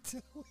are we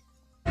doing?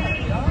 What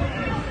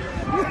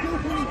are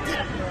we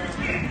doing?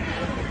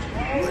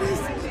 What is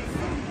this?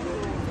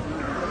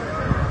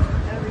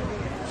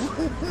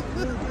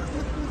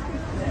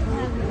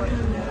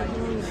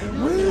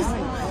 What is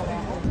this?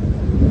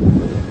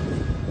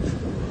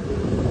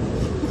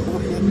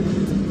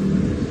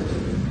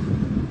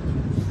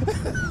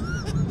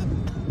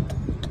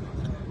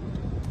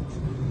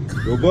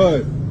 Yo,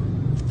 bud.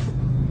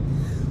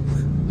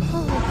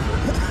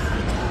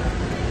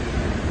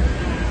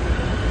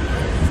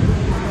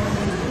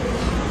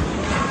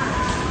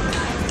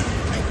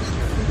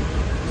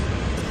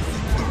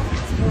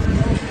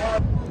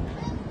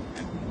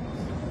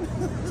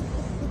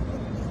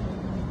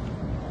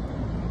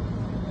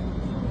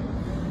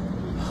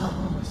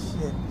 Oh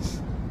shit.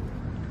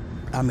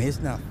 I mean, it's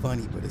not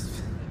funny, but it's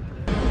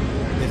not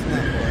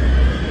funny.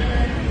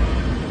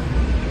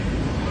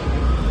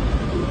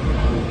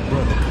 Bro,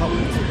 the couple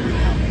took me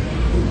out.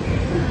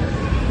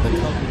 The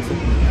couple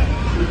took me out.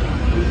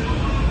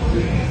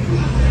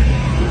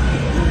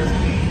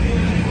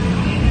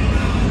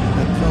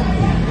 The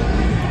couple.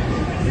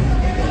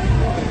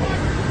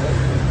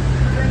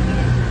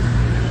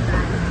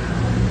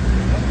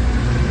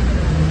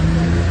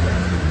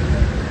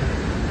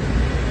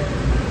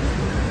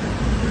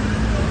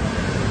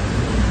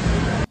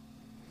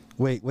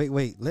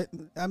 Wait.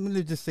 I'm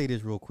gonna just say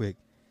this real quick.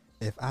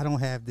 If I don't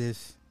have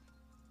this,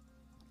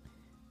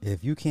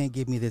 if you can't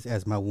give me this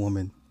as my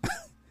woman,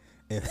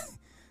 if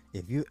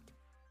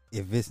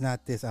it's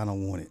not this, I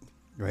don't want it.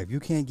 Right? If you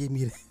can't give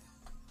me that,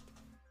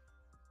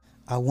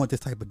 I want this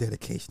type of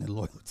dedication and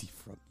loyalty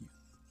from you.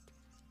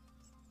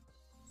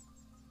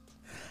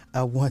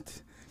 I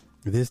want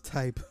this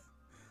type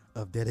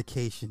of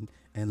dedication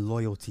and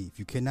loyalty. If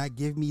you cannot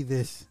give me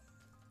this,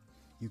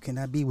 you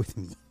cannot be with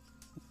me.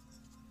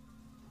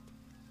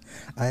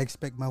 I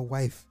expect my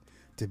wife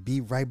to be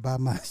right by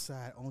my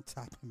side, on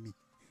top of me,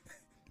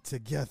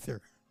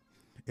 together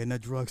in a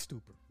drug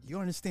stupor. You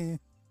understand?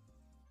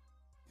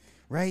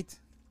 Right?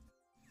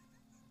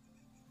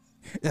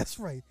 That's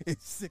right. In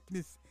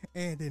sickness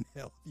and in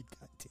health. You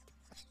goddamn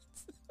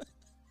right.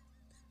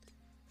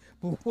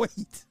 But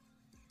wait.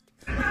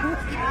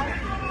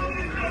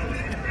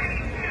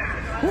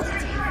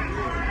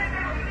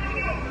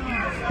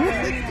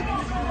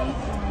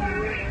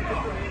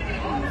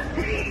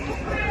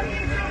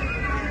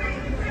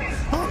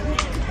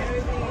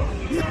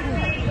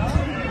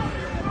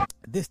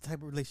 This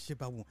type of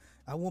relationship I want.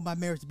 I want my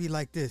marriage to be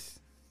like this.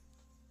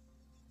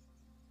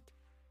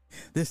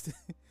 This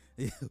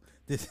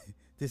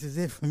is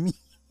it for me.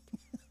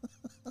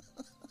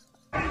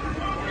 That's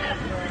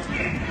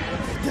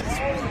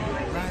right.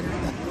 Ride or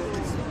die.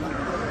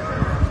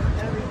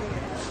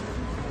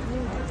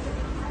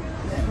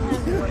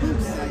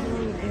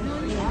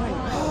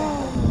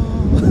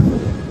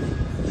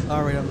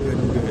 All right, I'm good.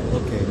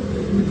 Okay.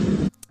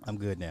 I'm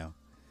good now.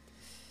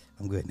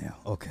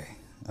 Okay.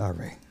 All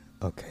right.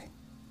 Okay.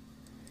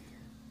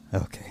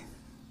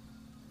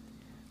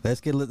 Let's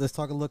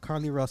talk a little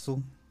Carlee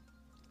Russell.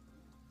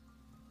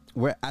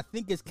 Where I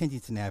think it's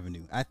Kensington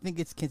Avenue. I think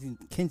it's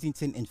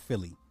Kensington in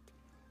Philly.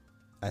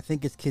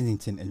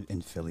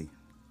 In Philly.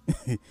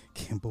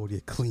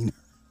 Cambodia cleaner.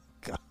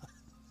 God.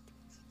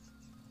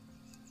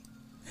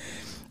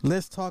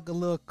 Let's talk a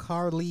little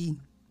Carlee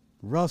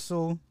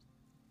Russell.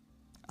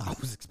 I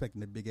was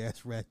expecting a big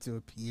ass rat to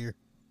appear.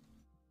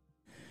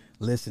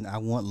 Listen, I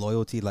want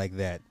loyalty like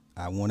that.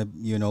 I want to,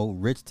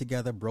 rich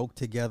together, broke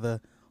together,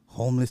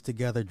 homeless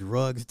together,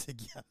 drugs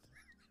together.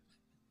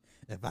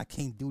 If I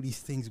can't do these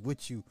things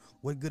with you,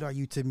 what good are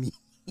you to me?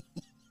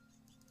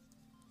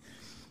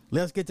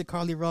 Let's get to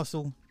Carlee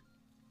Russell.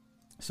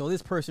 So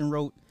this person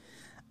wrote,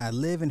 I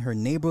live in her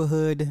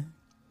neighborhood,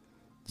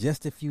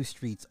 just a few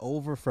streets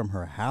over from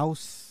her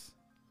house.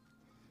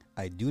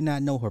 I do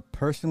not know her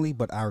personally,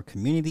 but our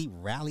community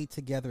rallied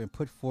together and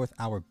put forth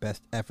our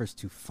best efforts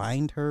to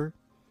find her.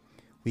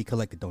 We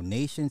collected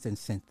donations and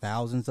sent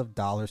thousands of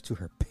dollars to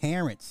her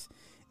parents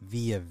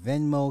via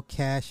Venmo,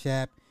 Cash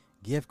App,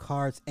 gift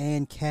cards,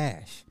 and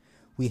cash.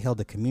 We held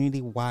a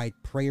community-wide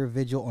prayer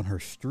vigil on her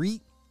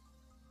street.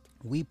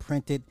 We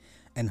printed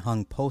and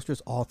hung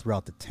posters all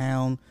throughout the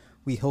town.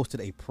 We hosted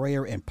a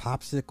prayer and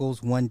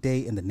popsicles one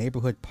day in the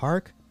neighborhood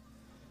park.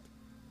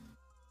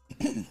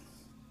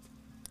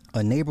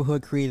 A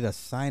neighborhood created a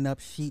sign-up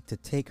sheet to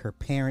take her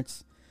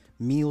parents'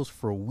 meals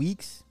for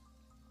weeks.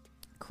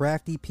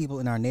 Crafty people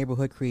in our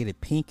neighborhood created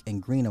pink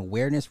and green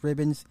awareness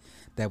ribbons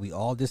that we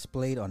all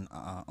displayed on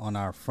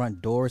our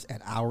front doors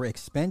at our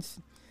expense.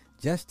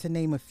 Just to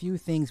name a few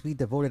things we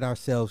devoted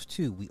ourselves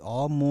to. We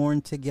all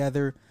mourned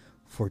together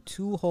for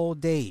 2 whole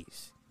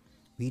days.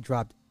 We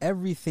dropped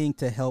everything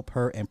to help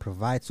her and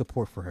provide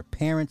support for her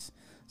parents.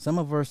 Some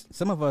of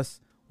us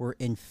were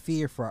in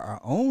fear for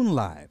our own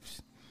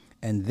lives.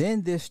 And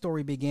then this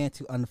story began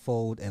to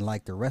unfold, and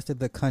like the rest of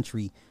the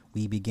country,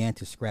 we began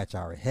to scratch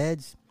our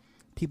heads.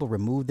 People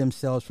removed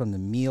themselves from the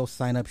meal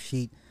sign-up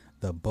sheet.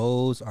 The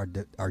bows are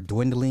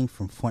dwindling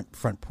from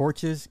front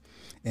porches,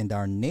 and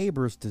our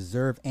neighbors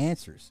deserve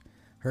answers.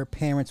 Her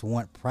parents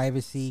want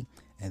privacy.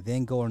 And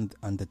then go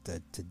on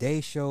the Today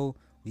Show.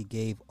 We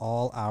gave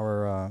all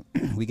our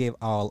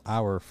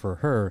for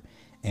her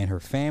and her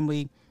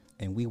family,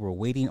 and we were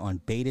waiting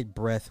on bated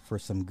breath for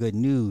some good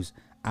news.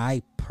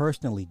 I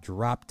personally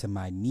dropped to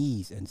my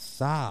knees and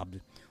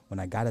sobbed when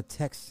I got a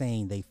text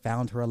saying they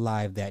found her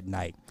alive that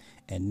night,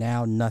 and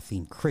now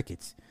nothing.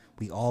 Crickets.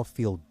 We all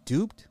feel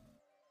duped.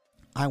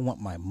 I want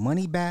my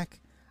money back.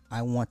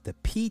 I want the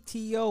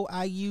PTO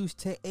I used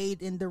to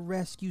aid in the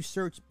rescue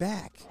search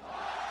back.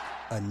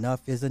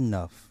 Enough is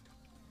enough.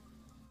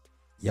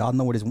 Y'all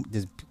know where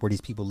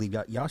these people live.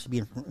 Y'all should be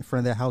in front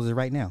of their houses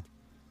right now.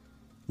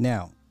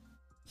 Now,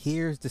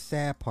 here's the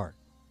sad part.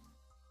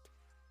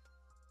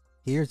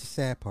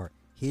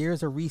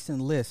 Here's a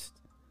recent list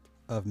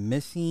of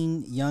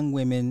missing young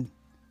women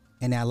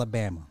in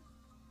Alabama.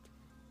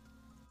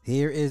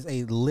 Here is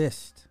a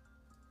list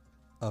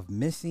of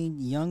missing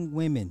young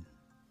women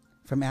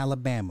from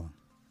Alabama.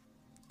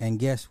 And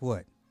guess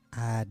what?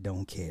 I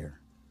don't care.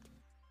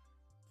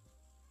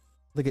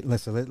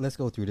 Let's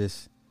go through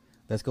this.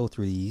 Let's go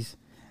through these.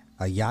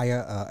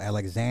 Yaya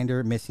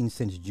Alexander, missing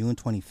since June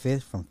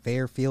 25th from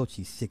Fairfield.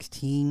 She's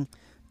 16.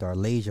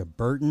 Darlasia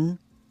Burton,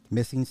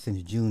 missing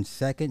since June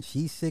 2nd.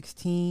 She's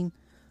 16.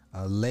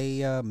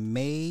 Leah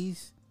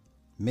Mays,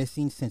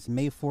 missing since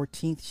May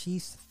 14th.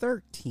 She's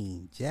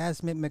 13.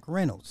 Jasmine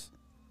McReynolds,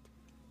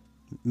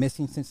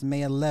 missing since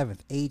May 11th.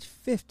 Age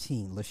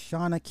 15.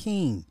 LaShawna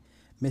King,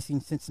 missing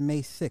since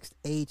May 6th.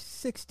 Age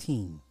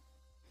 16.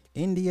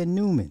 India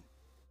Newman,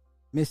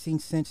 missing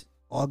since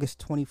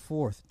August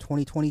 24th,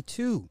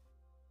 2022.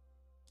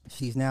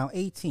 She's now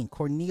 18.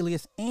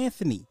 Cornelius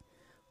Anthony,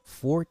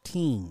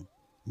 14.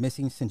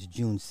 Missing since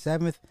June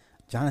 7th.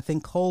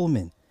 Jonathan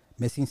Coleman,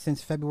 missing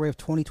since February of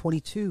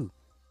 2022.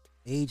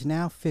 Age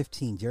now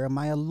 15.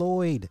 Jeremiah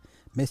Lloyd,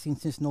 missing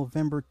since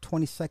November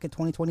 22nd,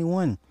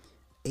 2021.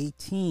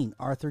 18.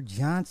 Arthur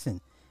Johnson,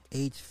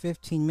 age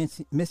 15,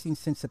 missing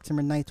since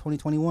September 9th,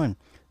 2021.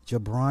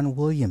 Jabron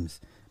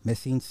Williams,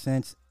 missing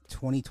since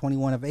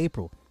 2021 of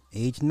April.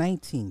 Age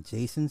 19,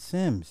 Jason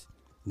Sims,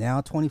 now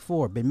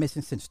 24, been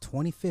missing since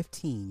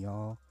 2015,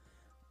 y'all.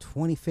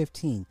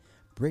 2015.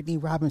 Brittany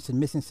Robinson,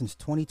 missing since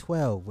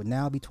 2012, would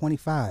now be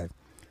 25.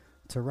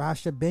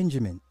 Tarasha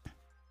Benjamin,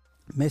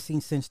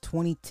 missing since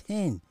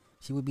 2010,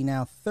 she would be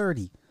now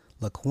 30.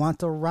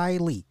 LaQuanta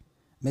Riley,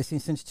 missing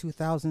since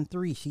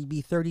 2003, she'd be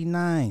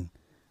 39.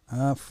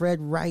 Fred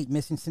Wright,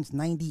 missing since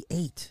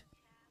 98,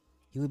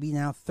 he would be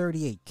now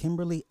 38.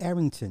 Kimberly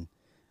Arrington,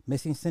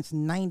 missing since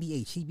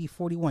 98. She'd be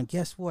 41.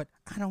 Guess what?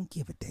 I don't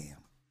give a damn.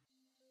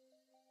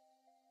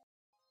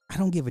 I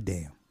don't give a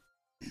damn.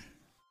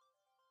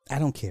 I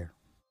don't care.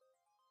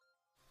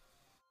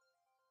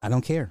 I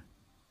don't care.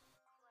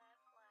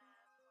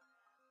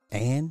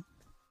 And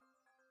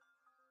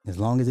as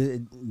long as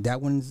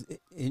that one's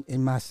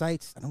in my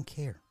sights, I don't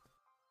care.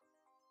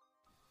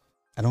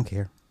 I don't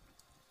care.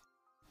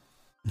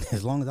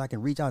 As long as I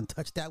can reach out and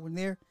touch that one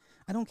there,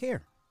 I don't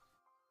care.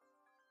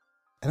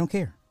 I don't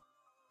care.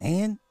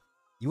 And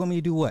you want me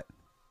to do what?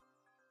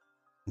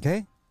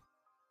 Okay?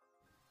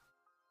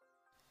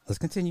 Let's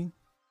continue.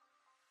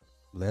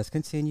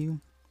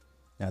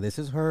 Now, this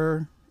is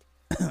her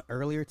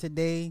earlier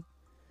today.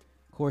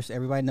 Of course,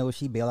 everybody knows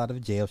she bailed out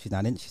of jail. She's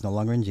no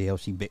longer in jail.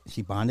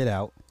 She bonded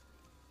out.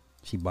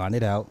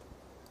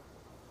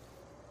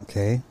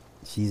 Okay?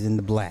 She's in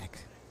the black.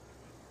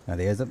 Now,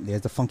 there's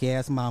the funky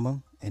ass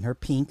mama in her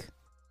pink,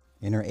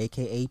 in her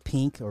AKA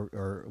pink,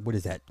 or what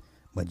is that?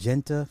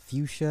 Magenta,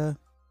 fuchsia,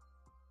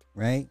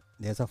 right?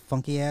 There's a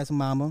funky ass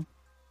mama.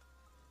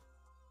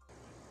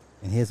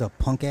 And here's a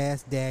punk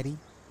ass daddy.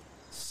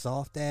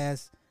 Soft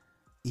ass,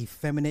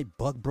 effeminate,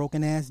 buck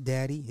broken ass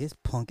daddy. His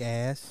punk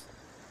ass.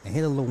 And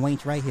here's a little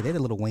wench right here. There's a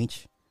little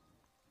wench.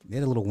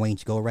 There's a little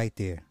wench. Go right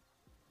there.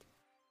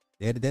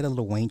 There's a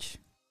little wench.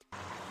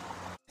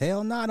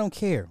 Hell no, I don't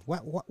care.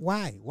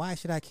 Why? Why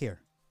should I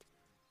care?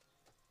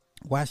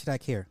 Why should I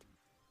care?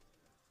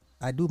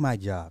 I do my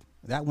job.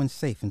 That one's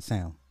safe and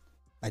sound.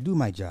 I do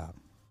my job.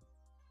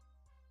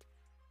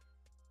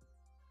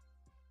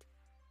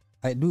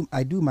 I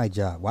do my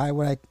job. Why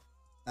would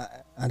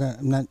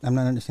I'm not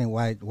understanding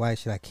why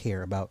should I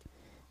care about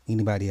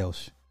anybody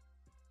else.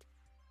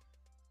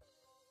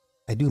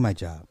 I do my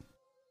job.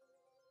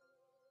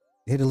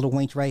 Hit a little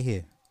wench right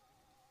here.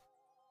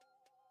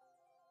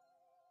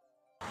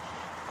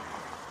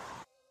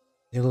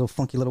 Hit a little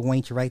funky little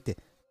wench right there.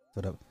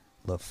 So the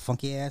little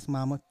funky ass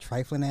mama,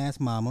 trifling ass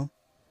mama,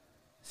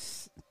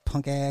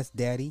 punk ass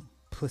daddy,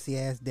 pussy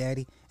ass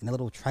daddy, and a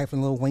little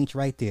trifling little wench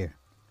right there.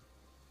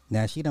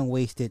 Now she done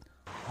wasted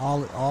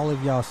all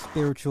of y'all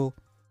spiritual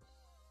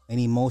and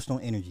emotional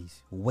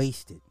energies.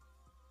 Wasted.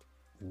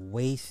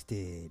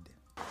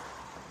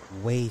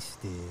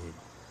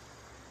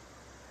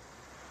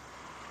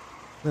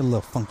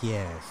 Little funky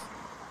ass.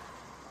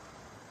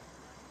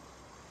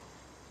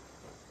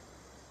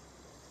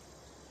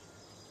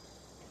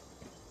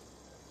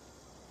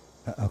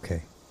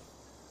 Okay.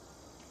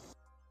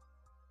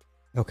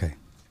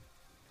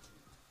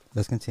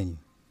 Let's continue.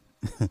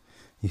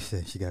 You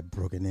said she got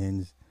broken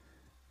ends.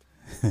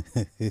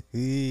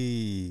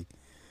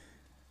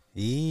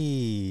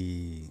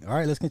 All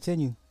right, let's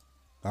continue.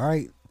 All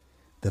right.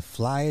 The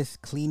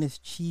flyest,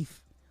 cleanest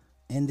chief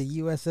in the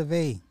US of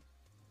A.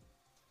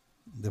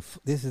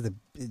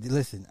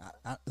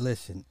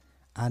 Listen.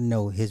 I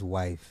know his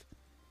wife.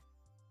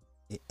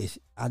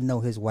 I know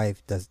his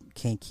wife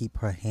can't keep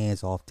her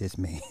hands off this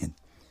man.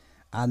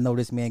 I know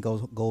this man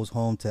goes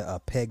home to a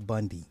Peg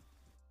Bundy.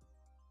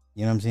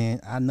 You know what I'm saying?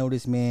 I know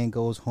this man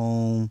goes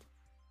home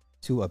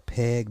to a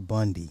Peg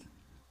Bundy.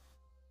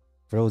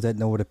 For those that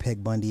know what a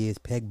Peg Bundy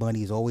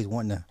is always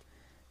wanting to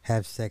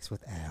have sex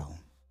with Al.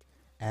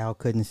 Al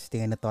couldn't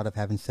stand the thought of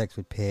having sex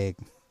with Peg.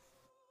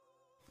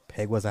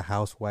 Peg was a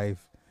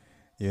housewife.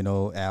 You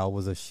know, Al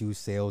was a shoe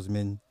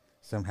salesman.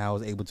 Somehow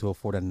was able to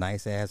afford a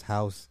nice ass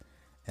house.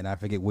 And I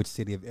forget which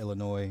city of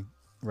Illinois,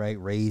 right?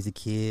 Raise the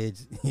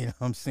kids. You know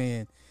what I'm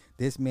saying?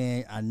 This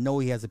man, I know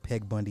he has a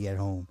Peg Bundy at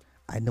home.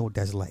 I know what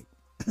that's like.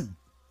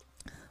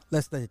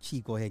 Let's let the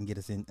chief go ahead and get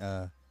us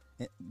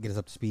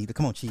up to speed.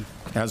 Come on, chief.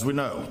 As we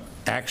know,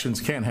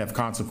 actions can have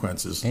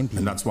consequences, Indeed.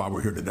 and that's why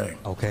we're here today.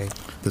 Okay.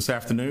 This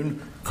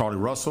afternoon,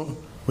 Carlee Russell,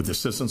 with the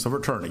assistance of her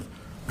attorney,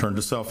 turned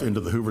herself into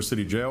the Hoover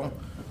City Jail,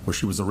 where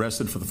she was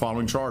arrested for the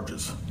following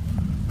charges: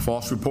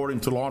 false reporting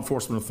to law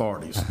enforcement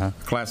authorities,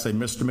 Class A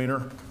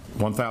misdemeanor,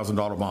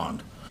 $1,000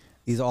 bond.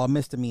 These are all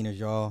misdemeanors,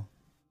 y'all.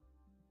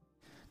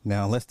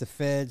 Now, unless the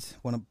feds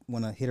want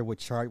to hit her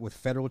with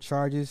federal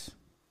charges,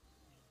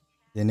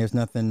 then there's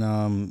nothing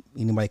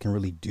anybody can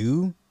really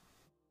do,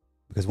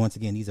 because once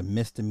again, these are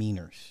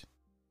misdemeanors,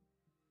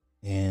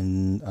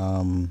 and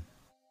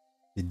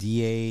the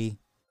DA,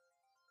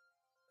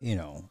 you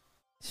know,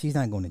 she's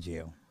not going to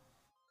jail.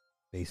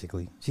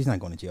 Basically, she's not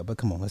going to jail. But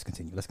come on, let's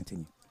continue.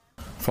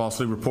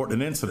 Falsely report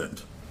an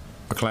incident,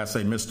 a Class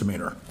A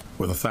misdemeanor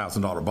with a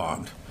 $1,000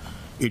 bond.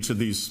 Each of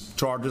these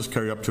charges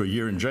carry up to a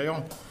year in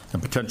jail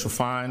and potential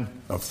fine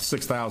of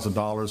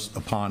 $6,000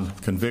 upon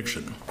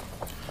conviction.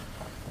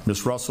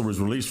 Ms. Russell was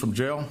released from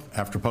jail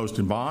after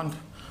posting bond.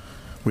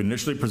 We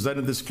initially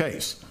presented this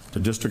case to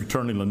District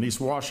Attorney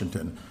Lanice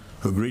Washington,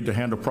 who agreed to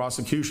handle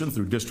prosecution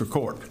through district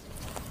court.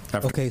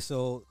 Okay,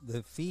 so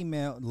the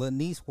female,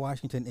 Lanice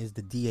Washington, is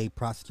the DA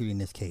prosecuting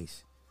this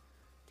case.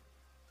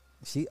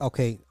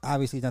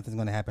 Obviously nothing's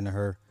going to happen to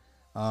her.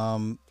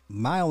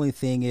 My only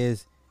thing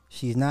is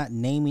she's not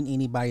naming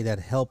anybody that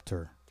helped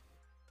her.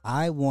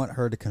 I want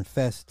her to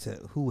confess to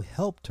who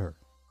helped her.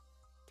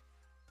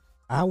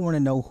 I want to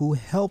know who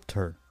helped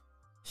her.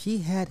 She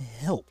had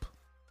help.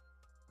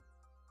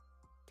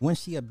 When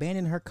she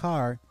abandoned her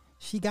car,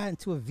 she got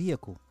into a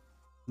vehicle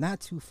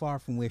not too far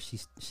from where she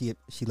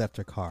left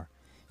her car.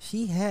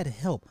 She had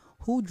help.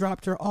 Who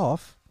dropped her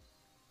off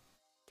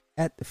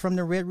from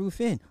the Red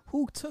Roof Inn?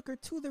 Who took her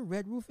to the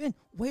Red Roof Inn?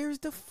 Where's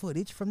the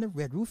footage from the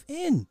Red Roof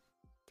Inn?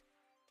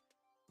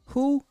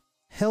 Who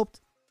helped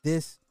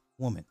this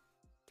woman?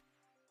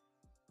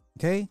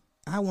 Okay?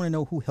 I want to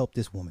know who helped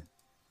this woman.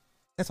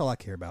 That's all I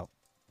care about.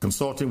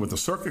 Consulting with the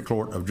Circuit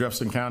Court of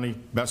Jefferson County,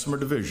 Bessemer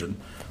Division,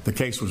 the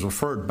case was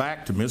referred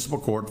back to municipal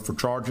court for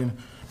charging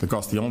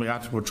because the only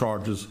applicable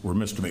charges were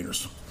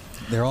misdemeanors.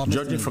 They're all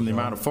Judging from the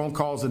amount of phone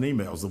calls and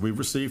emails that we've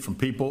received from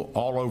people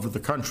all over the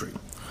country,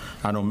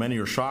 I know many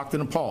are shocked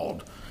and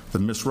appalled that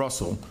Ms.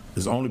 Russell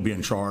is only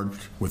being charged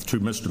with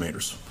 2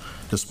 misdemeanors,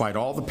 despite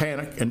all the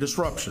panic and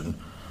disruption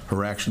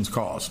her actions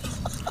caused.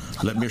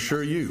 Let me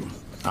assure you,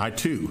 I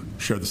too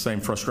share the same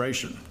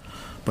frustration,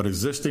 but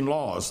existing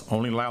laws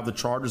only allow the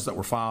charges that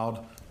were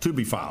filed to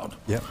be filed.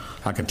 Yep.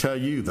 I can tell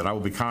you that I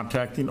will be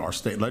contacting our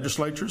state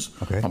legislatures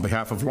on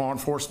behalf of law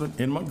enforcement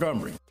in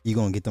Montgomery. You're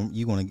gonna get them.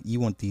 You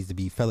want these to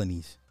be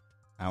felonies.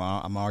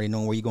 I'm already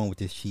knowing where you're going with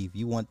this, Chief.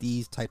 You want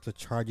these types of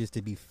charges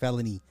to be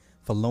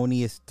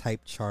felonious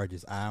type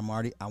charges.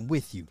 I'm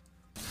with you.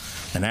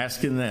 And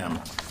asking them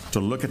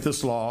to look at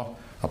this law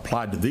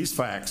applied to these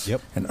facts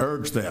and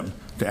urge them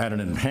to add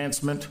an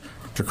enhancement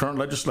to current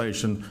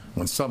legislation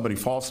when somebody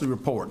falsely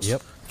reports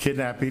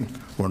kidnapping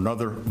or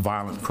another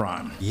violent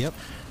crime.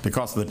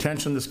 Because of the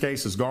attention this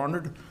case has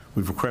garnered,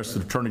 we've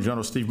requested Attorney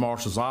General Steve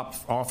Marshall's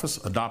office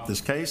adopt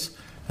this case,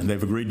 and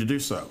they've agreed to do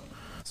so.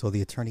 So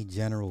the Attorney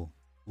General,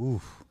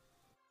 oof.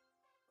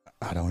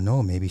 I don't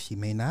know. Maybe she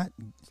may not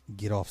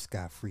get off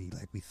scot-free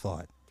like we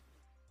thought.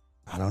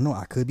 I don't know.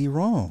 I could be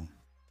wrong.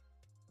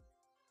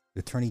 The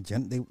Attorney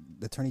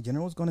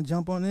General is going to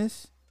jump on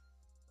this.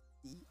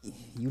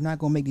 You're not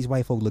going to make these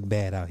white folk look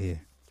bad out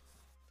here.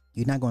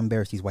 You're not going to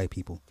embarrass these white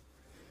people.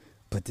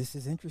 But this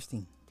is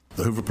interesting.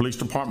 The Hoover Police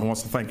Department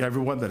wants to thank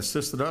everyone that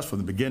assisted us from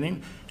the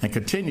beginning and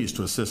continues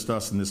to assist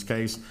us in this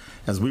case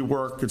as we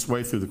work its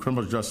way through the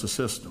criminal justice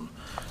system.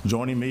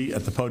 Joining me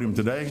at the podium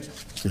today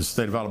is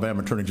State of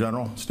Alabama Attorney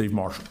General Steve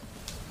Marshall.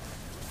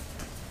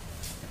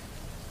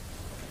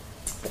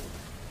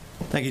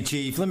 Thank you,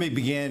 Chief. Let me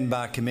begin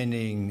by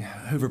commending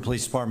Hoover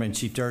Police Department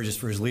Chief Durgis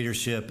for his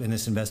leadership in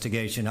this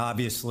investigation.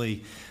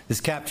 Obviously, this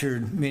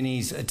captured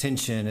many's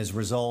attention as a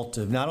result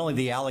of not only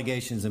the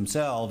allegations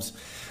themselves,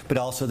 but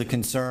also the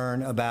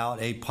concern about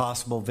a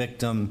possible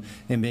victim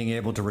and being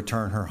able to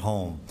return her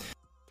home.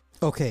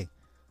 Okay,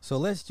 so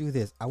let's do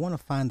this. I want to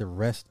find the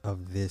rest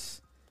of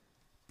this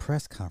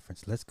press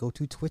conference. Let's go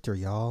to Twitter,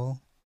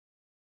 y'all.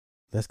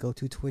 Let's go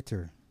to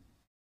Twitter.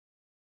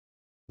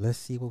 Let's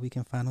see what we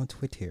can find on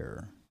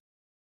Twitter.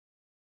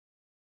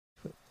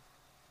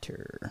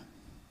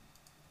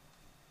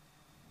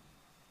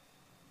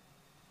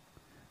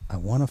 I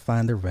want to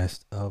find the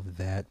rest of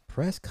that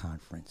press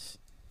conference.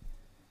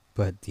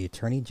 But the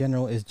Attorney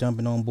General is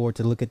jumping on board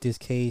to look at this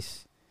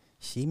case.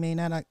 She may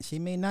not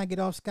get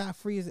off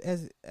scot-free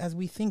as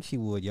we think she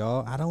would,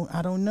 y'all. I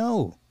don't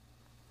know.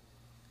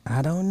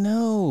 I don't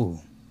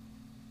know.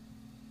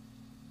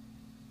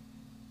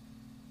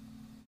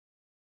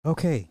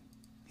 Okay,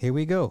 here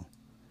we go.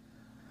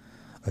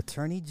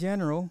 Attorney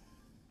General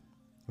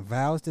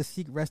vows to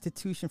seek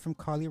restitution from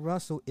Carlee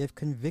Russell if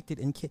convicted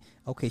in case.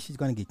 Okay, she's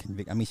going to get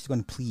convicted. I mean, she's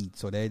going to plead.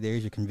 So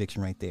there's your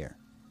conviction right there.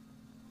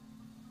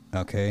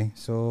 Okay,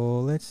 so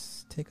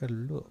let's take a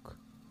look.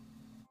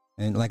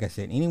 And like I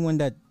said, anyone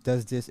that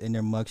does this in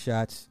their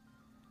mugshots,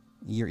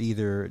 you're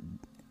either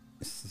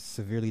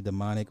severely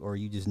demonic or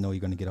you just know you're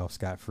going to get off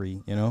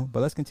scot-free, you know?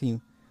 But let's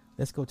continue.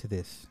 Let's go to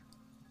this.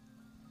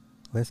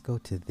 Let's go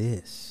to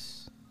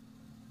this.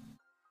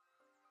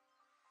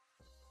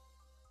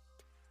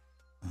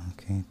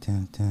 Okay,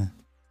 dun, dun.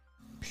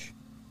 Psh,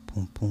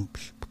 boom, boom,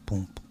 psh,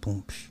 boom,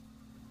 boom, psh.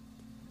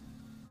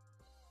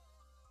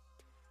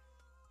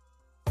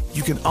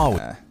 You can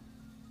always.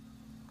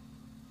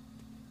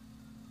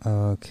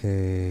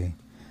 Okay.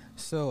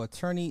 So,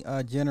 Attorney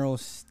General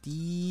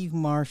Steve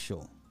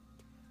Marshall.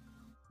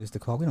 Is the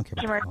call? We don't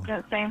care about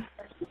the call.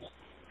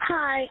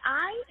 Hi,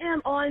 I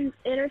am on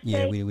Interstate.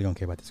 Yeah, we don't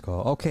care about this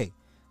call. Okay.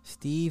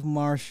 Steve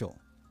Marshall.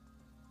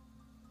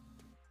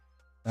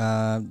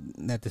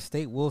 That the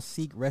state will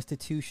seek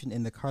restitution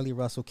in the Carlee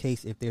Russell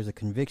case if there's a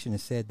conviction,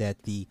 and said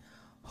that the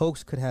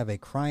hoax could have a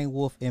crying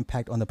wolf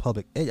impact on the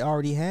public. It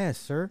already has,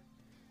 sir.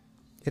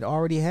 It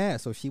already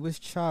has. So she was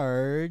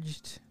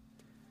charged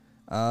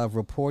of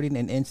reporting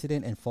an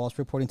incident and false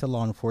reporting to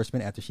law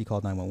enforcement after she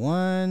called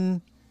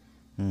 911.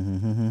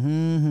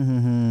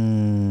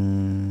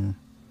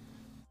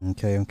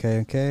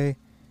 Okay.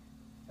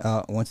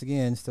 Once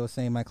again, still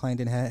saying my client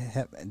did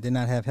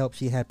not have help.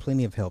 She had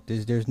plenty of help.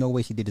 There's no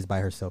way she did this by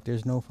herself.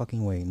 There's no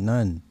fucking way.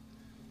 None.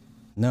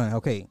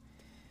 Okay.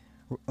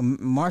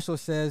 Marshall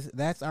says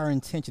that's our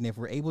intention. If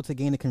we're able to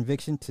gain a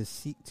conviction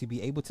to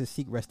be able to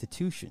seek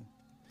restitution,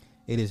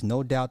 it is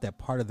no doubt that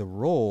part of the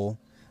role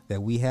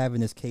that we have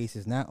in this case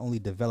is not only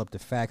develop the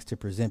facts to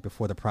present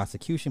before the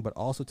prosecution, but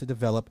also to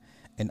develop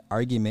an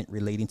argument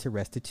relating to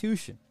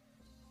restitution.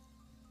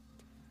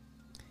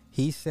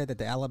 He said that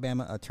the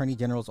Alabama Attorney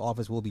General's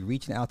office will be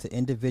reaching out to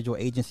individual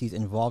agencies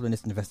involved in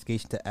this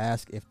investigation to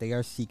ask if they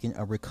are seeking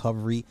a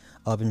recovery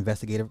of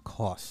investigative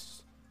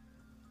costs.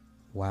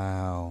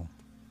 Wow.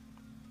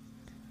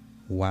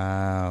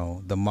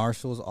 The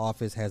Marshal's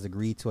office has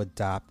agreed to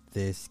adopt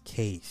this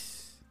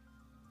case.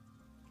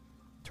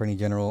 Attorney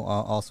General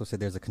also said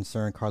there's a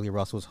concern Carlee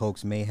Russell's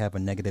hoax may have a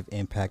negative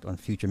impact on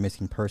future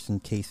missing person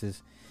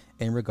cases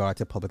in regard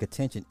to public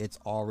attention. It's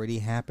already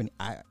happened.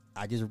 I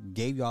just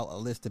gave y'all a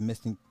list of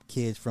missing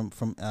kids from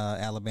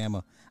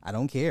Alabama. I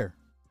don't care.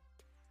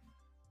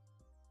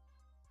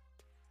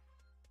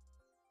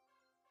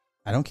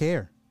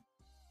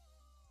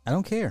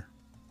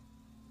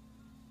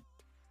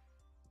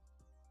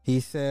 He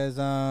says,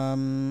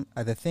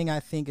 the thing I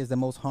think is the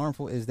most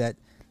harmful is that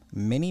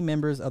many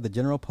members of the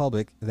general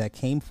public that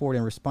came forward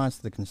in response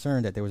to the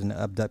concern that there was an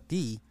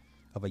abductee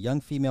of a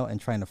young female and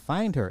trying to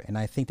find her. And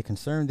I think the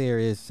concern there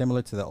is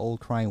similar to the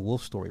old crying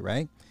wolf story,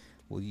 right?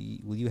 Will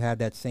you have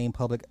that same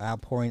public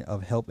outpouring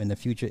of help in the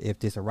future if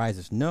this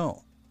arises?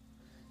 No.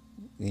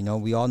 You know,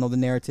 we all know the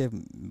narrative.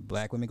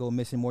 Black women go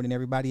missing more than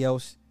everybody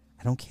else.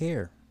 I don't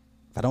care.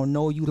 If I don't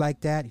know you like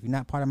that, if you're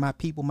not part of my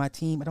people, my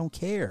team, I don't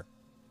care.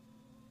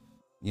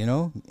 You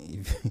know,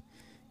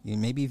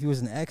 maybe if you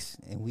was an ex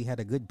and we had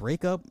a good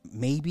breakup,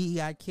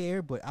 maybe I'd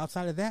care. But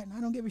outside of that, I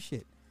don't give a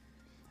shit.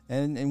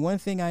 And one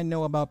thing I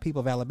know about people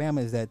of Alabama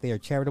is that they are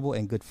charitable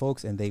and good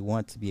folks, and they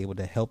want to be able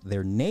to help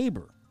their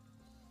neighbor.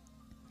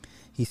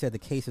 He said the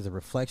case is a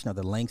reflection of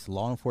the lengths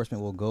law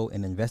enforcement will go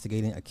in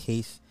investigating a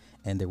case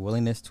and their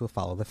willingness to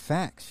follow the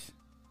facts.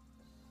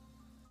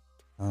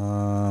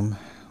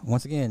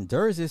 Once again,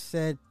 Durzis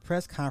said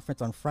press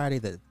conference on Friday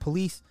that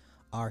police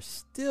are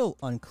still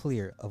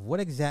unclear of what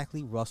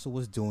exactly Russell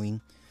was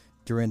doing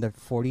during the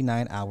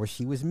 49 hours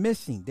she was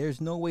missing. There's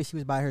no way she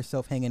was by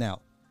herself hanging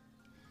out.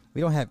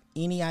 We don't have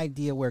any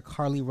idea where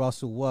Carlee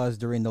Russell was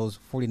during those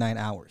 49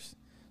 hours,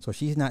 so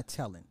she's not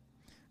telling.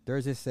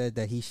 Durzis said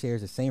that he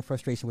shares the same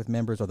frustration with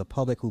members of the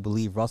public who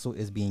believe Russell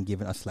is being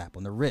given a slap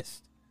on the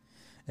wrist.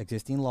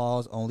 Existing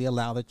laws only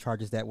allow the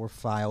charges that were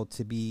filed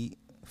to be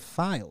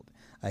filed.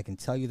 I can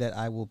tell you that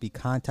I will be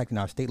contacting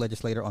our state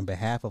legislator on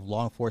behalf of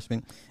law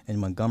enforcement in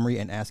Montgomery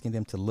and asking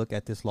them to look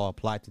at this law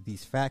applied to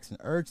these facts and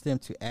urge them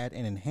to add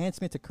an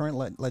enhancement to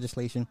current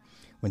legislation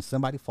when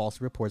somebody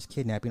falsely reports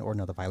kidnapping or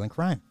another violent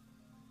crime.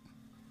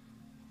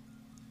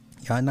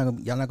 Y'all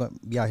not gonna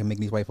be out here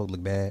making these white folk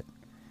look bad.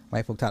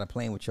 White folk tired of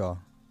playing with y'all.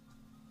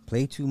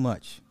 Play too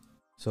much.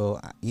 So,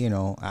 I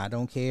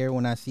don't care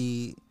when I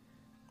see,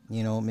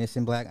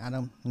 missing black. I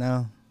don't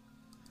know.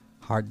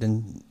 Heart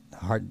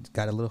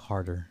got a little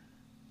harder.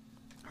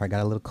 Heart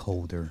got a little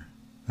colder.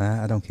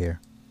 I don't care.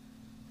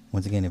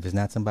 Once again, if it's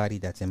not somebody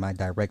that's in my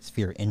direct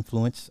sphere of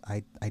influence,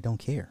 I don't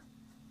care.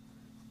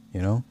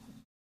 And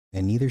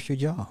neither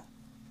should y'all.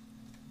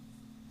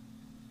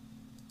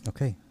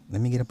 Okay,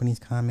 let me get up in these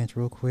comments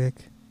real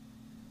quick.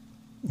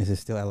 This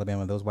is still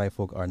Alabama. Those white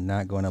folk are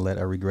not going to let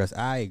her regress.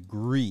 I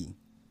agree.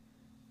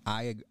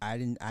 I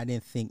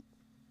didn't think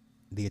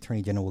the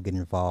attorney general will get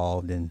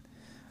involved, and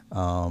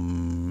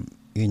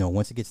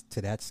once it gets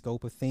to that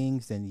scope of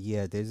things, then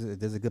yeah, there's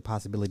a good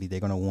possibility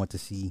they're going to want to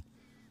see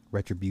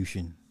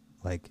retribution.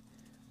 Like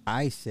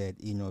I said,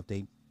 if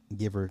they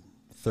give her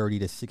 30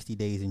 to 60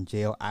 days in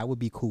jail, I would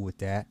be cool with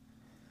that.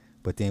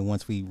 But then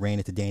once we ran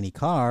into Danny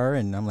Carr,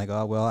 and I'm like,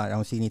 oh, well, I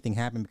don't see anything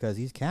happen because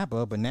he's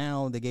Kappa, but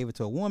now they gave it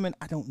to a woman.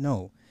 I don't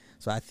know.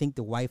 So I think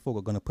the white folk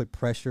are going to put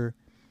pressure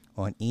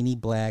on any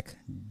black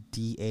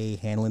DA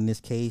handling this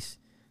case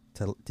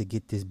to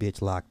get this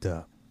bitch locked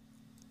up,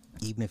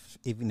 even if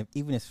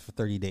it's for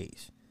 30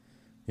 days,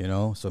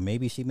 So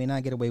maybe she may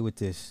not get away with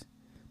this,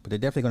 but they're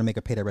definitely going to make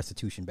her pay that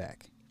restitution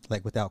back,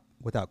 like without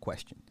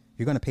question.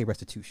 You're going to pay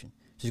restitution.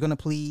 She's going to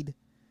plead.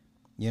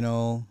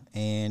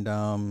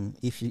 And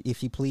if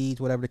she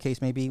pleads, whatever the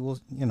case may be, we'll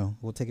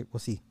take it.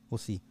 We'll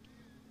see.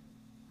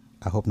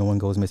 I hope no one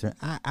goes missing.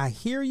 I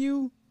hear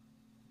you.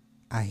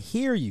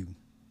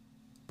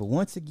 But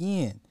once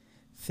again,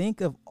 think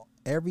of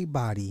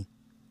everybody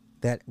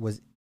that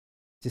was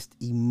just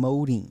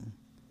emoting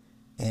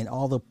and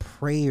all the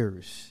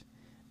prayers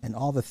and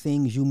all the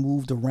things you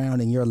moved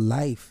around in your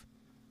life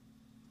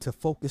to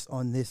focus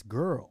on this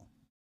girl.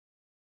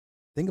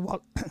 Think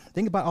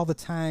about all the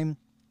time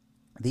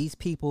these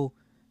people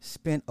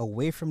spent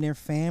away from their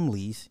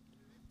families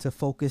to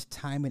focus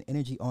time and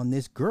energy on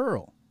this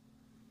girl.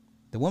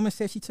 The woman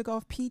said she took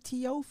off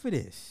PTO for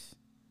this.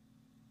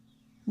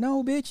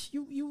 No, bitch,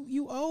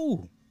 you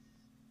owe.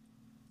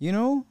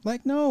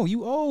 No,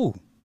 you owe.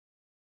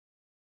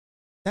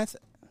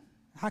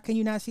 How can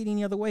you not see it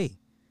any other way?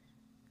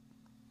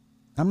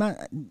 I'm not,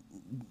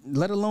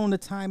 let alone the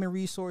time and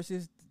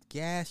resources,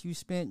 gas you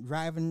spent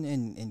driving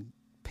and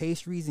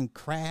pastries and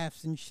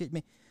crafts and shit,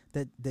 man.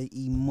 The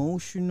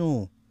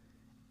emotional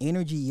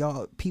energy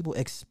y'all people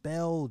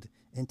expelled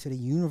into the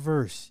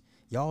universe.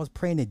 Y'all was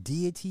praying to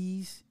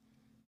deities.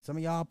 Some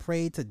of y'all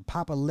prayed to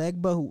Papa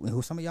Legba,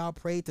 who some of y'all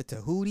prayed to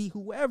Tahuti,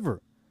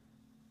 whoever.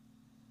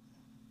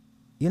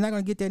 You're not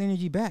going to get that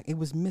energy back. It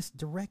was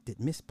misdirected,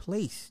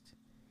 misplaced.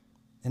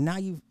 And now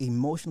you've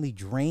emotionally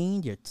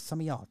drained.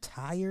 Some of y'all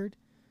tired.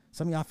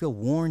 Some of y'all feel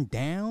worn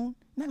down.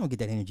 You're not going to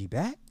get that energy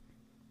back.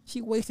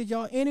 She wasted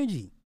y'all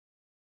energy.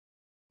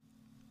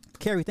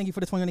 Carrie, thank you for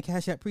the 20 on the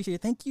Cash App. Appreciate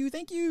it. Thank you.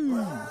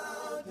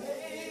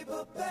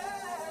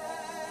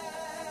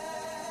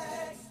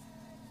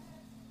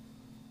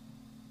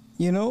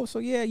 So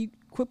yeah, you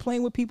quit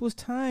playing with people's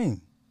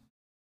time.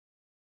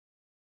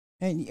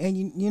 And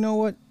you know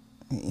what?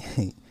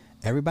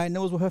 Everybody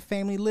knows where her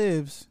family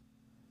lives.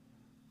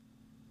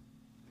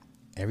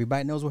 I'm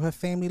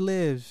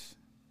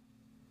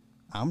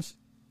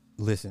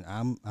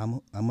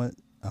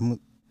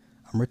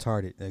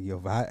retarded.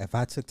 If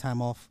I took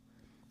time off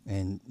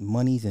and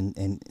monies and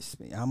I'm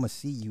gonna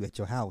see you at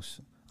your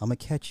house. I'm gonna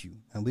catch you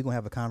and we're gonna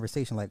have a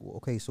conversation like, well,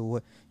 okay, so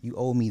what, you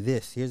owe me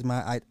this. Here's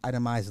my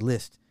itemized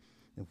list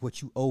of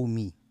what you owe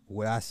me,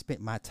 where I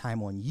spent my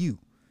time on you.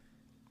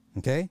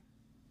 Okay?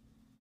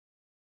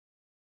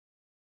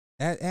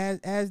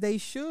 As they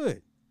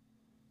should.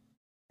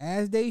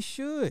 Egg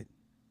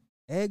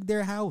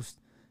their house.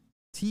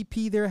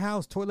 TP their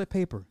house. Toilet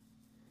paper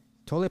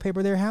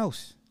their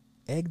house.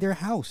 Egg their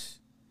house.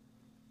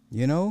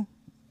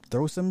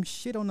 Throw some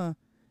shit in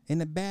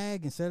the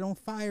bag and set it on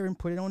fire and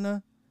put it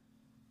on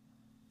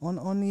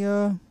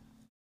the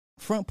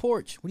front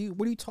porch. What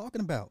are you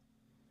talking about?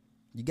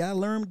 You gotta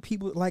learn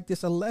people like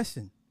this a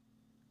lesson.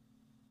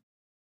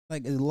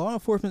 Like law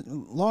enforcement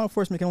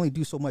can only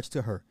do so much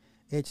to her.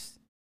 It's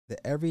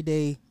the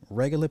everyday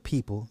regular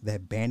people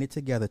that banded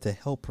together to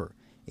help her.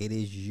 It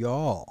is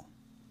y'all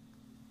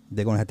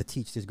They're gonna have to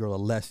teach this girl a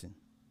lesson.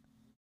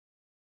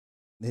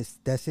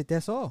 That's it.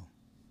 That's all.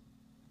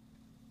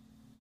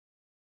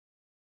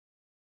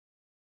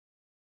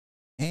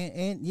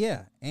 And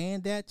yeah,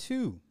 and that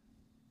too.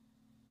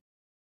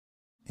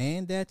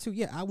 And that too.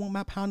 Yeah, I want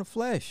my pound of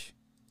flesh.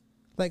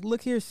 Like,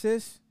 look here,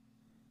 sis.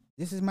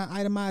 This is my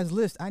itemized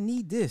list. I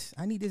need this.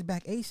 I need this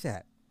back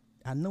ASAP.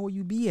 I know where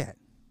you be at.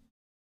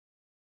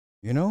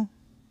 You know?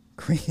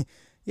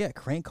 Yeah,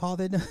 Crank called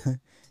it.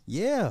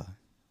 Yeah.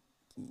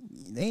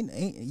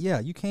 Yeah,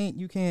 you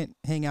can't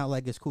hang out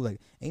like it's cool.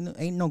 Like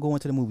ain't no going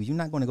to the movies. You're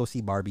not going to go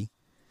see Barbie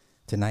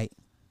tonight.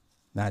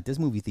 Not at this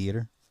movie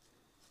theater.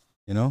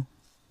 You know?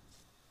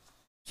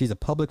 She's a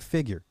public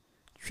figure.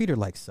 Treat her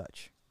like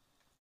such.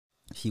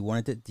 She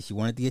wanted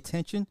the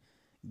attention.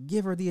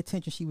 Give her the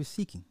attention she was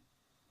seeking.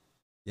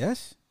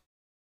 Yes?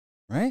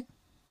 Right?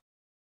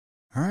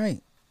 All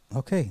right.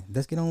 Okay,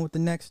 let's get on with the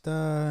next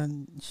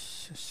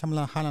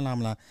shamla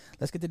halalamla.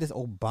 Let's get to this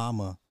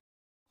Obama,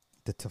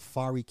 the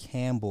Tafari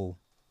Campbell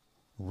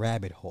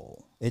rabbit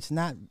hole. It's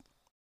not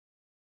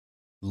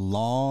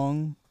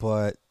long,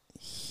 but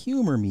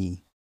humor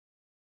me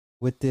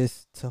with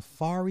this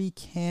Tafari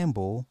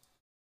Campbell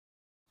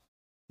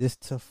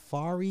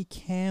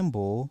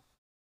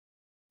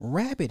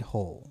rabbit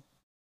hole.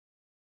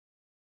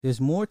 There's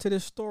more to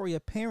this story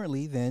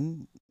apparently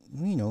than,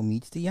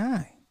 meets the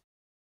eye.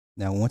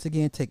 Now, once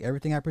again, take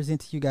everything I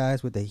present to you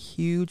guys with a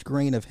huge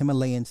grain of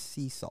Himalayan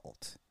sea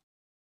salt.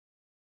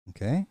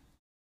 Okay?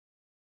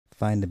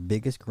 Find the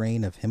biggest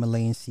grain of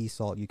Himalayan sea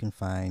salt you can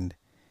find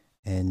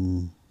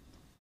and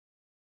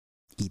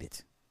eat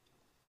it.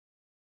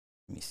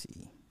 Let me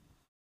see.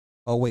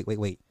 Oh, wait.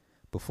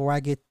 Before I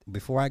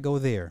go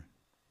there,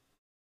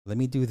 let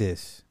me do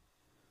this.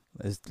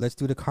 Let's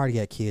do the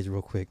cardiac kids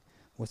real quick.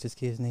 What's this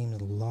kid's name?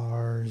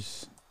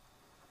 Lars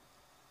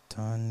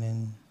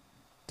Tonnen.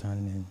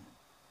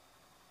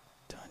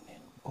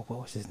 Oh,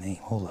 what was his name?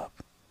 Hold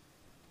up.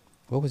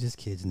 What was this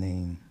kid's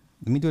name?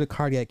 Let me do the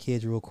cardiac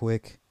kids real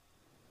quick.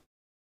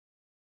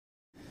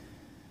 I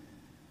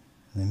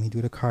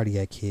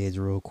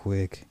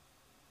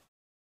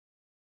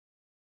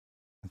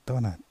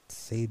thought I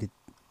saved it.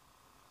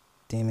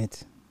 Damn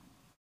it.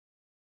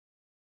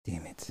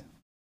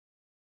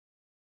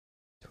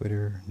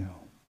 Twitter, no.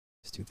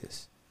 Let's do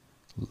this.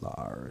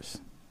 Lars.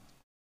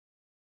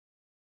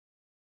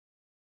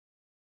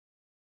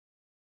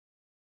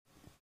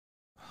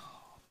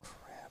 Oh,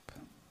 crap.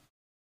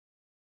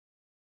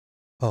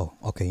 Oh,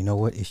 okay. You know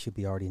what? It should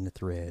be already in the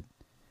thread.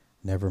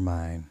 Never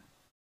mind.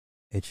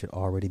 It should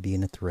already be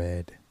in the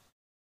thread.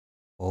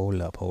 Hold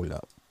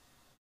up.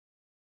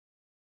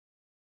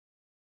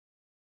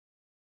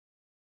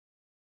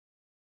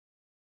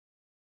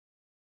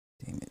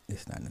 Damn it.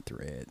 It's not in the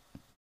thread.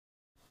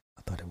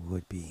 I thought it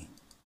would be.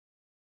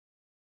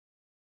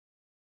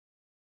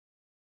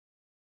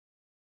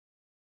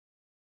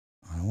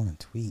 I don't want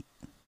to tweet.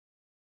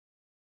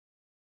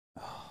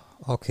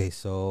 Okay,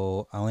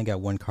 so I only got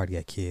one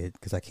cardiac kid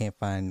because I can't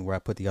find where I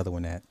put the other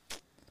one at.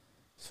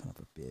 Son of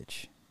a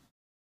bitch.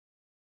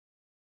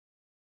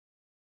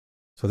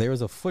 So there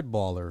was a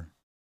footballer.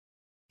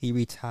 He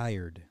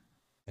retired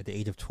at the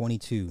age of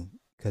 22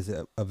 because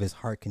of his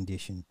heart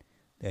condition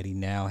that he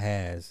now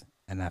has,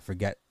 and I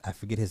forget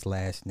his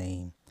last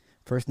name.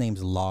 First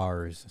name's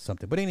Lars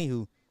something. But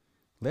anywho,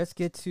 let's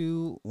get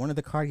to one of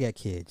the cardiac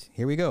kids.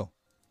 Here we go.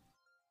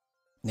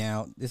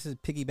 Now, this is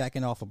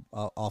piggybacking off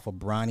of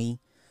Bronny.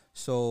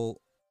 So,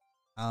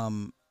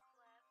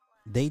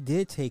 they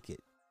did take it.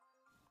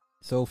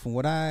 So, from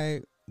what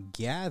I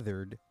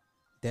gathered,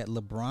 that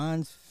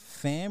LeBron's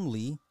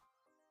family,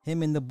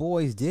 him and the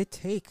boys, did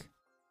take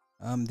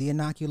the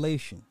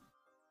inoculation.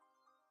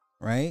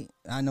 Right?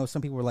 I know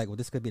some people were like, "Well,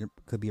 this could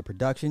be a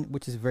production,"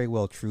 which is very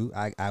well true.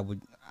 I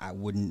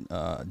wouldn't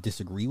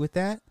disagree with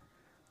that.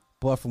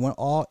 But from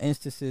all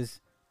instances,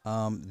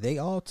 they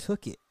all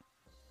took it.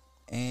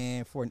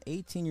 And for an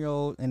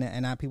 18-year-old,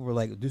 and people were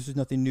like, "This is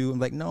nothing new." I'm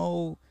like,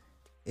 no,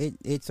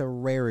 it's a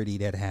rarity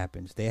that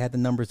happens. They had the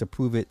numbers to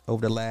prove it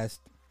over the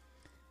last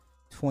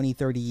 20,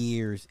 30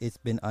 years.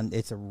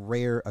 It's a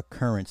rare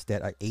occurrence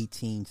that an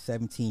 18,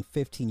 17,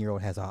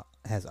 15-year-old has a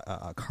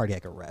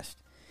cardiac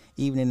arrest,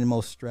 even in the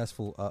most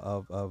stressful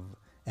of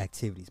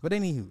activities. But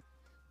anywho,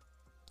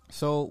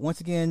 so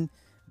once again,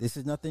 this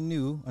is nothing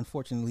new,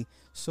 unfortunately.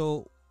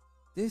 So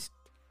this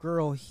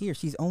girl here,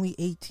 she's only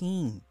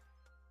 18.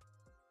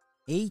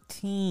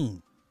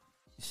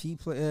 She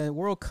played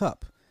World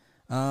Cup.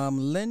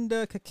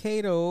 Linda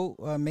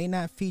Caicedo may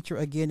not feature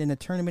again in the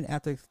tournament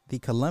after the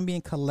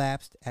Colombian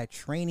collapsed at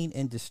training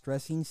in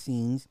distressing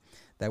scenes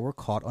that were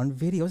caught on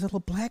video. It's a little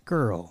black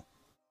girl.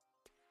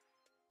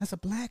 That's a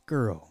black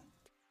girl.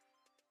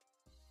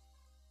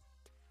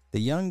 The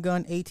young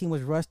gun, 18,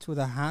 was rushed to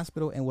the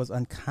hospital and was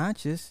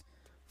unconscious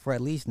for at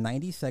least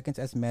 90 seconds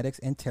as medics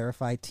and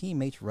terrified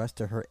teammates rushed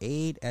to her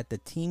aid at the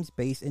team's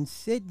base in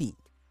Sydney.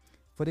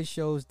 Footage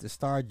shows the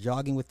star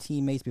jogging with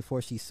teammates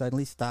before she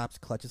suddenly stops,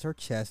 clutches her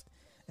chest,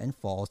 and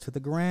falls to the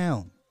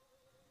ground.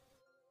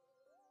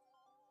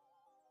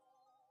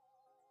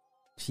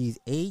 She's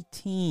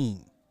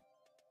 18.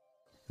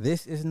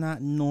 This is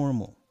not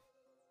normal.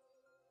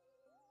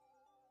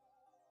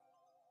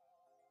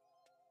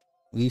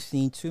 We've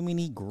seen too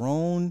many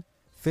grown,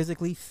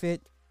 physically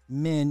fit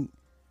men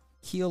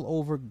keel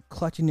over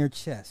clutching their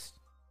chest.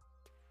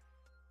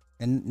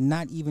 And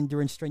not even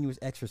during strenuous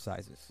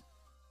exercises.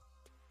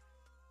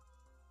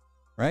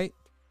 Right?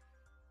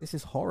 This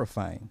is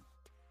horrifying.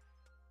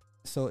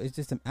 So it's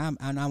just,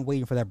 I'm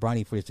waiting for that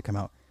Bronny footage to come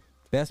out.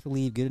 Best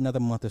believe, get another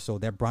month or so,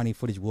 that Bronny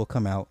footage will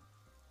come out.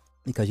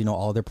 Because, you know,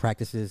 all their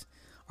practices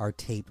are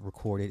taped,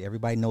 recorded.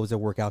 Everybody knows their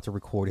workouts are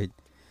recorded.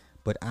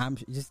 But I'm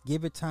just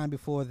give it time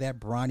before that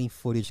Bronny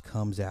footage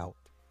comes out.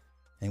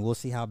 And we'll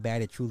see how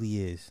bad it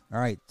truly is. All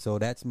right, so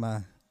that's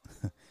my...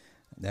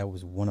 that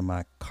was one of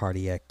my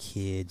cardiac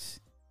kids.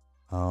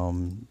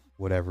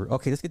 Whatever.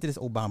 Okay, let's get to this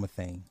Obama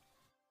thing.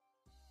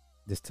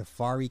 This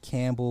Tafari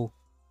Campbell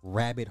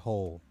rabbit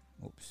hole.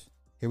 Oops.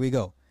 Here we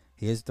go.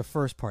 Here's the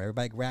first part.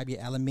 Everybody grab your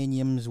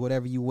aluminiums,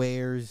 whatever you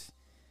wears.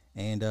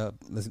 And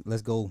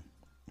let's go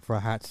for a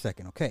hot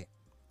second. Okay.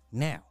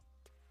 Now,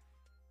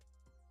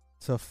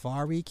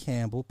 Tafari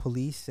Campbell,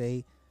 police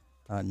say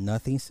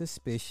nothing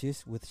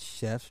suspicious with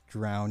chefs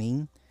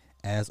drowning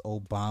as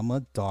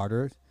Obama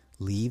daughter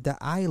leave the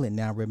island.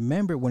 Now,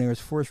 remember when it was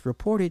first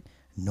reported,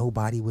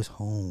 nobody was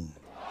home.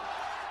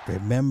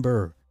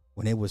 Remember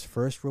when it was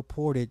first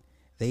reported,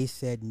 they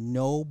said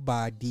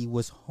nobody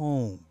was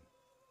home.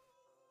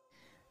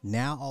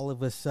 Now, all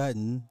of a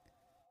sudden,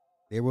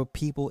 there were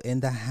people in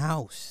the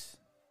house.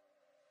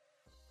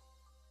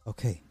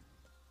 Okay.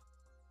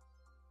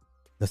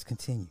 Let's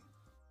continue.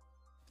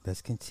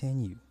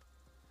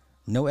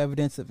 No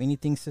evidence of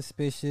anything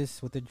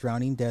suspicious with the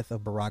drowning death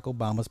of Barack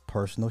Obama's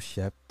personal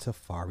chef,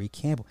 Tafari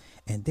Campbell.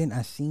 And then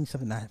I seen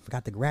something, I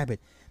forgot to grab it.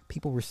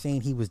 People were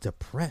saying he was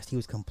depressed. He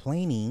was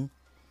complaining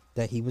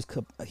that he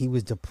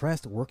was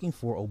depressed working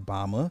for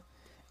Obama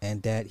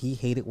and that he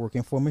hated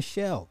working for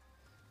Michelle.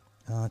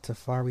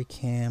 Tafari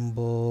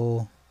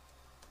Campbell,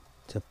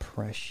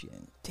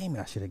 depression. Damn it,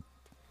 I should have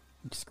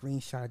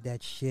screenshotted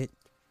that shit.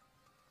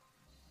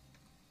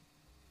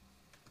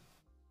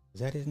 Is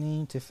that his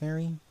name?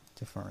 Tafari?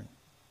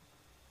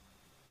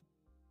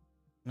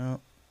 No.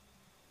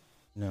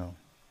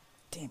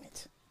 Damn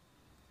it.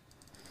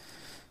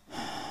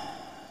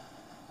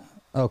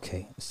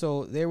 Okay,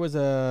 so there was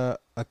a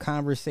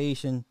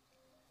conversation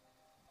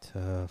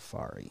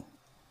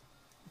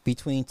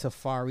between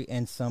Tafari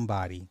and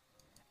somebody,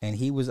 and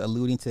he was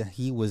alluding to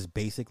he was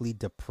basically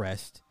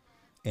depressed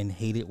and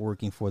hated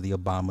working for the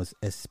Obamas,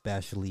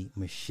 especially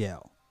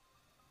Michelle.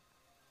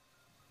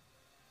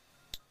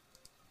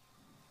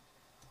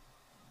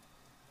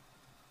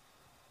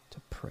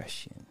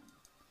 Depression.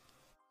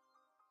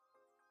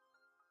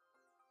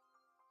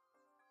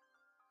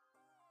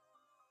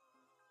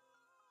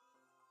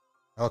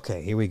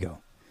 Okay, here we go.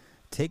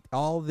 Take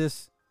all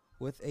this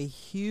with a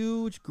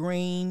huge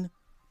grain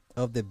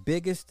of the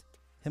biggest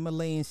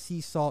Himalayan sea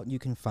salt you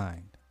can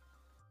find.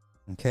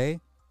 Okay?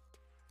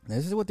 Now,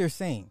 this is what they're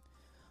saying.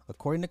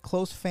 According to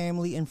close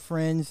family and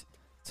friends,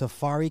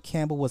 Tafari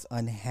Campbell was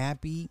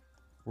unhappy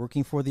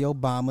working for the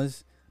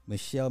Obamas.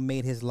 Michelle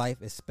made his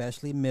life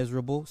especially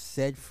miserable,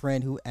 said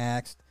friend who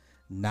asked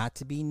not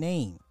to be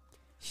named.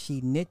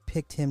 She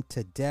nitpicked him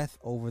to death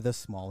over the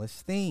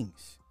smallest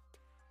things.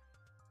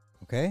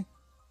 Okay?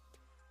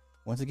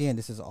 Once again,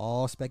 this is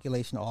all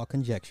speculation, all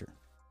conjecture.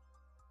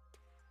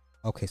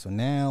 Okay, so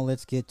now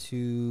let's get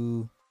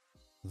to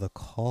the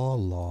call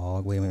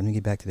log. Wait a minute, let me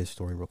get back to this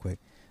story real quick.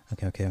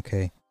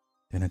 Okay.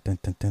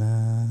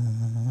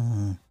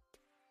 Dun-dun-dun-dun-dun.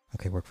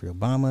 Okay, work for the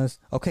Obamas.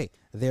 Okay,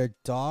 their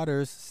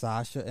daughters,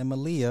 Sasha and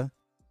Malia,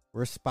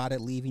 were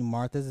spotted leaving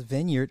Martha's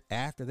Vineyard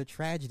after the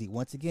tragedy.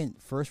 Once again,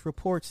 first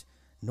reports,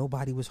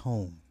 nobody was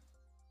home.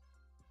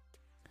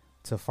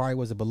 Tafari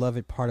was a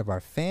beloved part of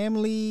our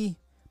family,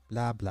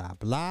 blah, blah,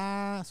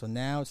 blah. So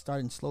now it's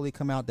starting to slowly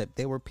come out that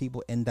there were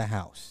people in the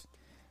house.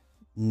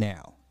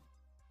 Now,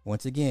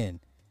 once again,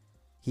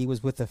 he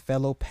was with a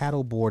fellow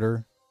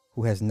paddleboarder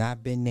who has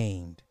not been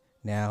named.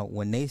 Now,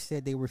 when they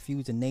said they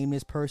refused to name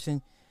this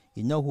person,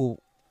 you know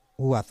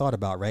who I thought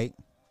about, right?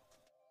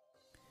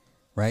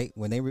 Right?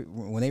 When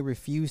they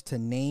refused to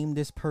name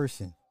this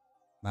person,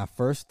 my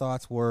first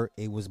thoughts were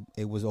it was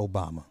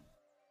Obama.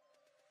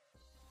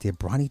 Did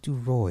Bronny do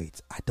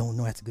roids? I don't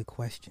know. That's a good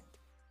question.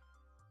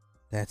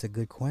 Right? That's a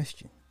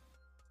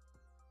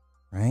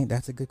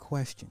good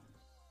question.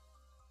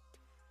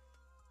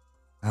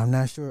 I'm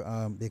not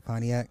sure, Big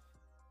Pontiac.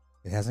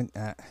 It hasn't.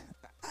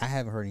 I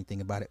haven't heard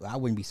anything about it. I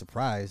wouldn't be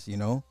surprised, you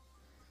know.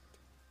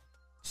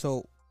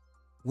 So,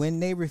 when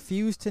they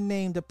refused to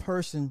name the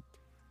person,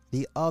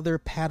 the other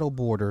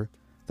paddleboarder,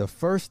 the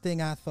first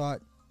thing I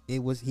thought he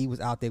was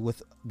out there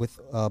with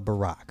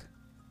Barack,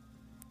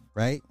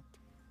 right?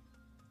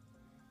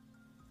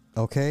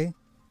 Okay.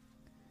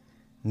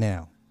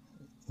 Now,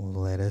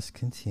 let us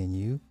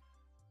continue.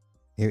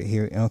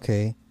 Here.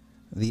 Okay.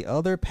 The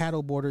other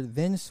paddleboarder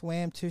then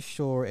swam to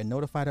shore and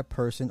notified a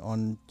person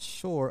on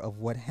shore of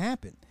what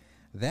happened.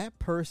 That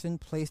person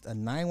placed a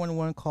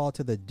 911 call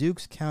to the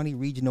Dukes County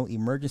Regional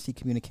Emergency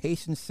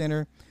Communications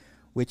Center,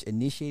 which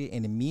initiated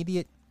an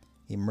immediate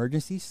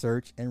emergency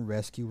search and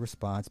rescue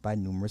response by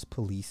numerous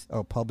police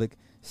or public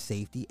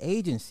safety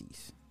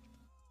agencies.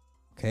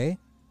 Okay?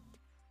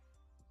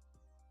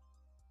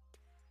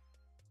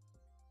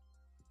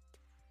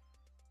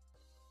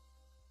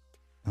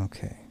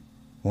 Okay.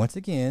 Once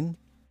again,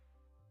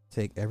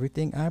 take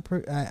everything I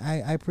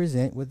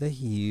present with a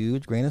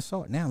huge grain of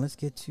salt. Now let's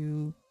get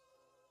to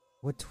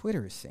what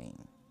Twitter is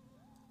saying.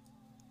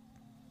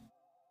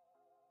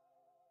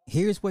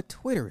 Here's what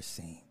Twitter is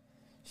saying.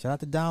 Shout out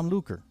to Dom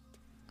Luker.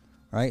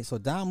 All right, so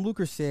Dom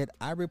Luker said,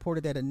 I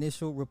reported that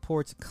initial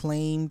reports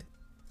claimed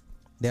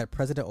that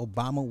President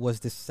Obama was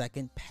the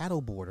second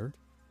paddleboarder.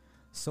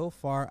 So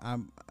far,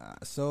 I'm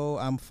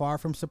far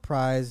from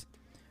surprised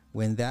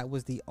when that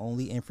was the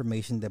only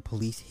information that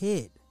police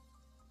hid.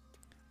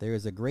 There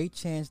is a great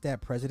chance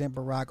that President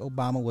Barack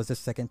Obama was the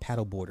second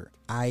paddleboarder.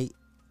 I'm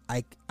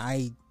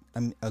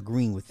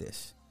agreeing with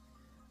this.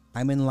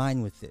 I'm in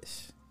line with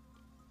this.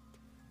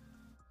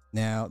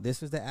 Now,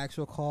 this was the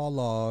actual call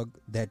log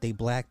that they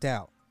blacked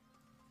out.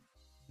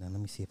 Now, let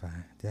me see if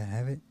did I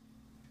have it?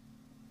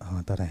 Oh,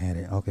 I thought I had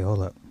it. Okay,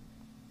 hold up.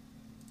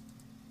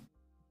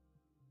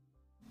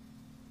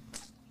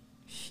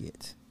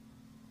 Shit.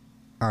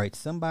 All right,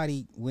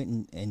 somebody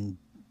went and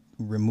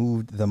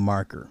removed the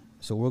marker.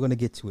 So we're going to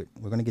get to it.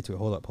 We're going to get to it.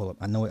 Hold up.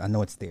 I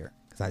know it's there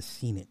because I've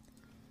seen it.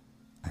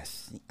 I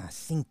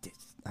synced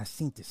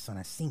it, son.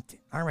 I synced it.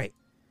 All right.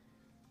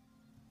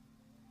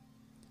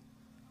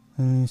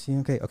 Let me see.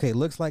 Okay.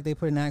 Looks like they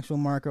put an actual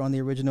marker on the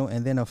original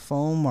and then a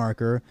phone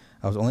marker.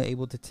 I was only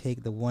able to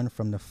take the one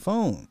from the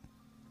phone.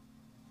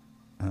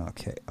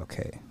 Okay.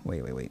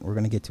 Wait. We're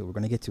gonna get to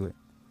it.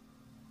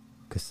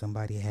 Because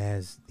somebody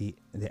has the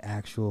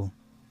actual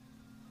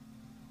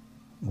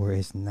where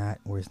it's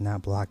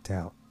not blocked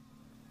out.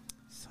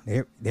 So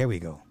there we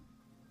go.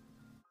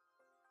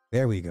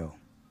 There we go.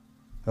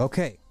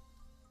 Okay.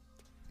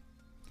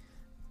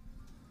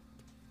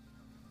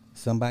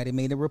 Somebody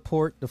made a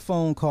report, the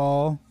phone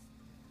call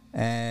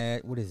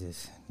at, what is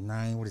this?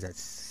 9, what is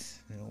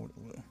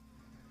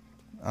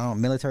that?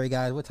 Military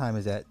guys, what time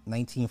is that?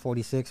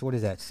 1946, what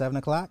is that? 7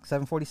 o'clock?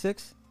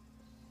 7:46?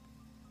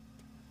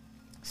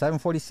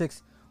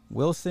 7:46,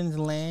 Wilson's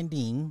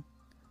Landing,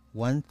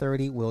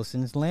 1:30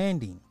 Wilson's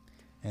Landing.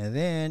 And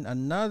then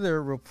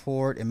another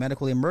report, a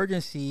medical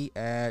emergency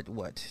at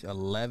what?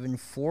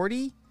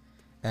 11:40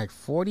 at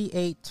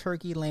 48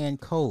 Turkey Land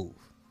Cove.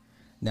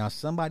 Now,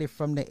 somebody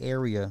from the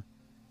area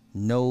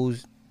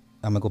knows,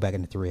 I'm gonna go back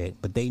in the thread,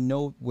 but they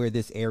know where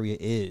this area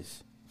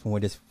is from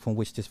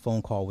which this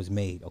phone call was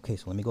made. Okay,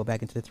 so let me go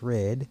back into the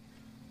thread.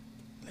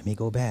 Let me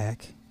go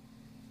back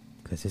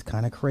because it's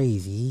kind of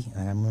crazy.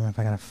 I don't remember if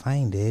I gotta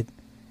find it.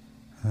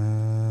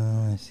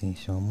 Let's see.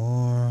 Show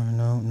more.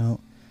 No.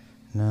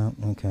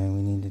 Okay,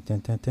 we need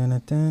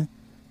to.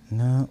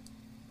 No.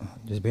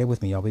 Just bear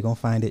with me, y'all. We gonna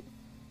find it.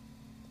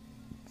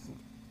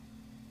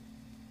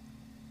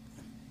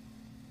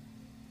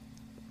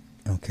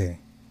 Okay.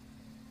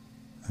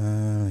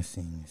 Let's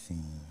see.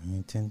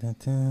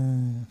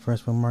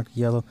 First one marked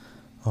yellow.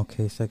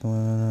 Okay, second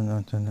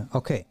one.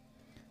 Okay.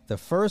 The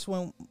first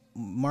one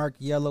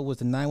marked yellow was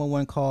the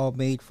 911 call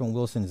made from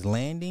Wilson's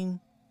Landing.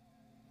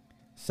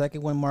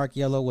 Second one marked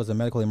yellow was a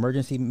medical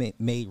emergency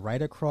made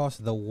right across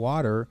the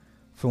water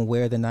from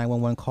where the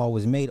 911 call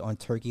was made on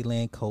Turkey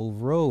Land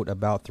Cove Road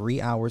about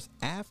 3 hours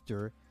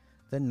after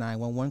the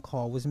 911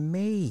 call was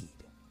made.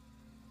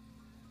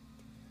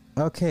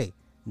 Okay.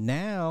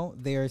 Now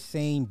they're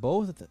saying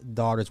both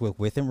daughters were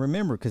with him.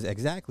 Remember, because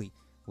exactly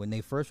when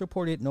they first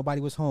reported, nobody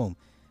was home.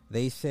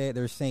 They're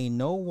saying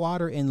no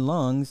water in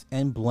lungs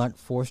and blunt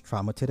force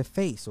trauma to the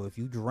face. So if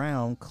you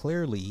drown,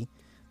 clearly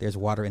there's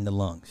water in the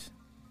lungs.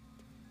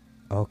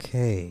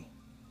 Okay.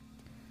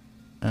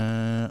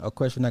 Of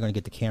course, we're not gonna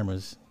get the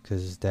cameras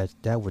because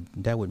that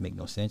would make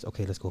no sense.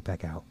 Okay, let's go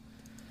back out.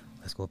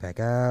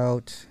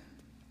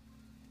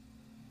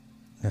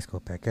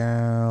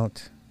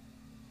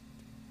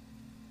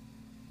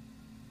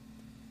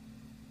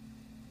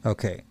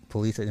 Okay,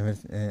 police,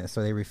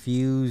 so they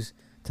refuse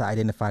to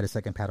identify the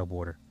second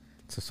paddleboarder.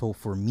 So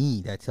for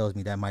me, that tells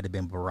me that might have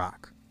been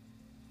Barack.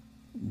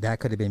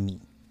 That could have been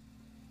me.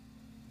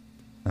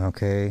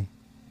 Okay.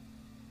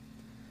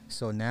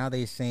 So now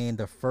they're saying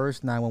the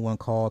first 911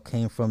 call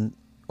came from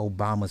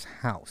Obama's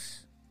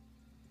house.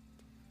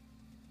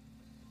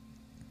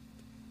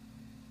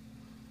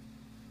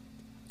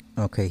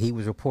 Okay, he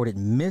was reported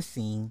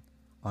missing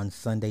on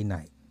Sunday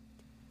night.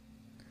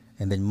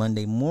 And then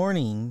Monday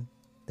morning,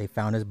 they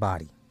found his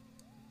body.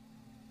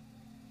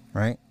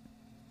 Right?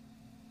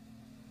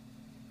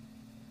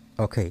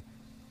 Okay.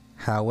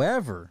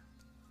 However,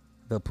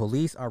 the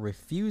police are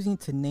refusing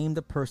to name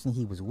the person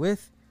he was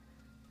with.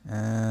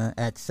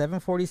 At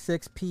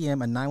 7:46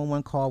 p.m., a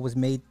 911 call was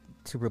made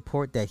to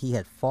report that he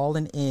had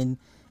fallen in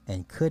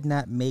and could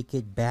not make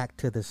it back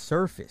to the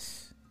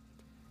surface.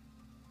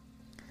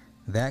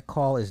 That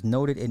call is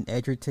noted in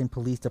Edgerton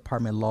Police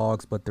Department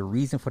logs, but the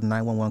reason for the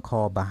 911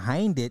 call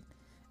behind it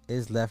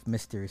is left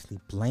mysteriously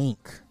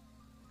blank.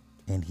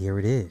 And here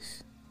it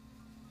is.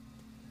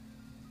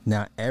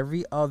 Now,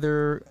 every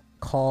other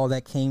call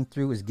that came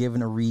through is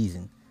given a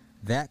reason.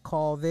 That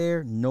call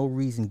there, no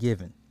reason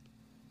given.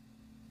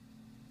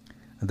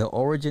 The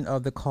origin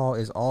of the call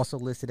is also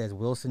listed as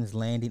Wilson's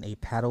Landing, a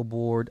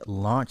paddleboard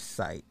launch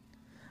site.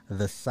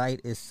 The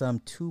site is some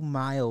 2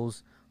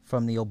 miles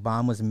from the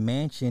Obama's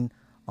mansion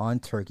on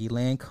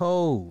Turkeyland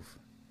Cove.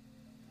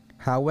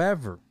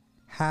 However,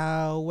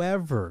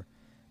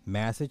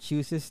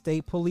 Massachusetts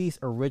State Police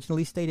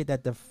originally stated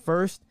that the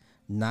first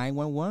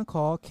 911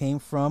 call came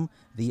from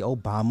the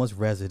Obama's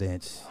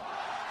residence.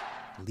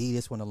 Leave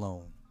this one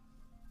alone.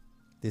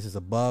 This is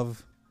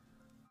above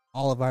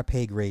all of our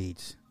pay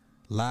grades.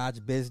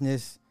 Lodge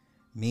business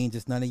means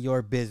it's none of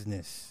your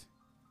business.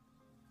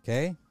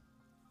 Okay?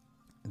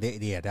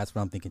 Yeah, that's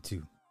what I'm thinking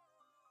too.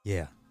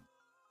 Yeah.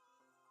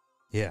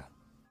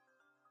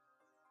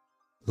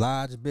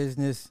 Lodge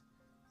business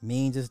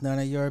means it's none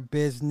of your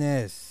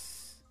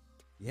business.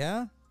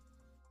 Yeah?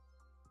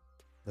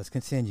 Let's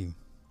continue.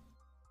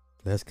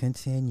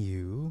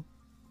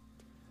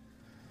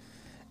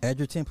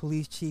 Edgerton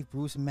Police Chief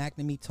Bruce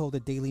McNamee told the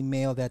Daily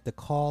Mail that the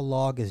call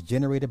log is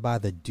generated by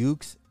the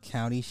Dukes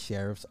County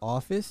Sheriff's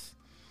Office.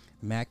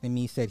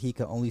 McNamee said he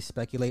could only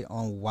speculate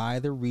on why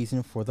the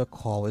reason for the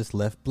call is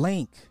left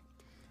blank.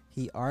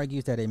 He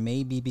argues that it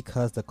may be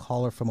because the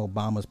caller from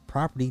Obama's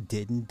property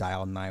didn't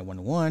dial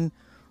 911,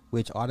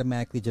 which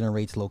automatically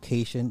generates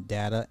location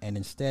data, and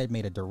instead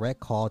made a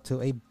direct call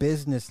to a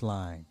business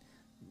line.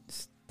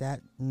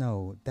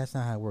 No, that's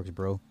not how it works,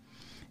 bro.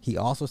 He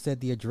also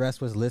said the address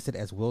was listed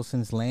as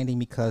Wilson's Landing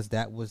because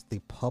that was the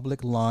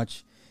public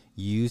launch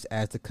used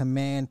as the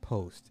command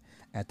post.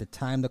 At the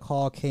time the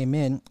call came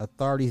in,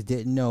 authorities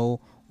didn't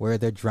know where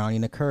the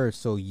drowning occurred,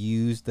 so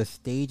used the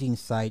staging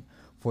site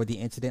for the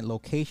incident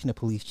location, the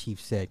police chief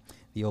said.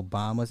 The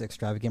Obama's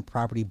extravagant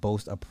property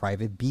boasts a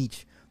private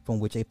beach from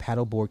which a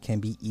paddleboard can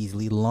be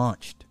easily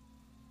launched.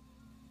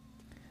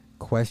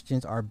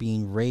 Questions are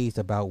being raised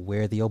about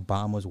where the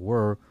Obamas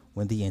were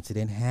when the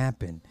incident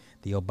happened.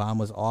 The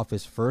Obama's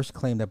office first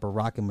claimed that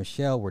Barack and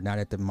Michelle were not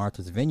at the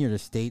Martha's Vineyard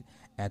estate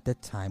at the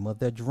time of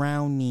the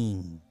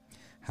drowning.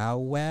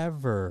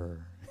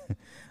 However,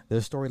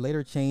 the story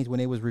later changed when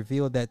it was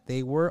revealed that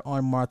they were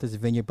on Martha's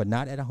Vineyard but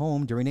not at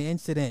home during the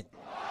incident.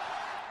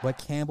 But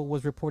Campbell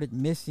was reported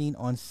missing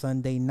on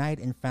Sunday night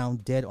and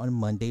found dead on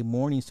Monday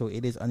morning, so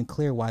it is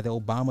unclear why the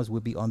Obamas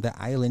would be on the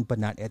island but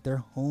not at their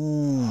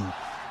home.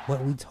 What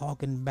are we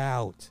talking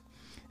about?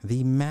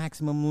 The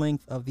maximum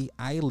length of the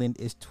island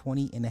is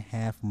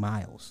 20.5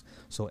 miles.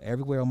 So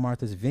everywhere on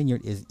Martha's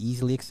Vineyard is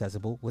easily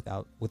accessible with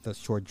a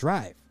short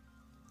drive.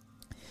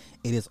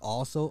 It is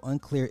also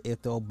unclear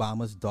if the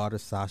Obama's daughter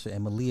Sasha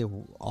and Malia,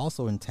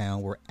 also in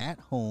town, were at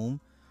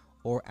home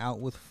or out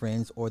with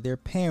friends or their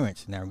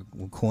parents. Now,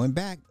 we're going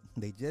back.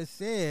 They just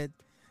said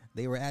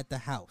they were at the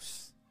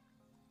house.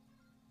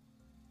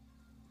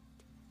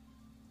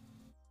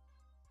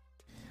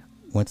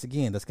 Once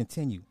again, let's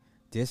continue.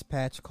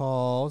 Dispatch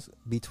calls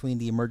between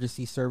the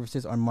emergency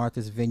services on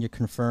Martha's Vineyard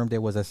confirmed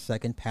there was a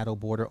second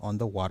paddleboarder on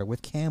the water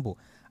with Campbell.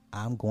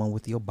 I'm going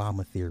with the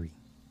Obama theory.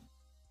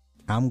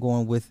 I'm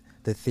going with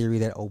the theory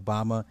that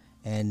Obama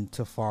and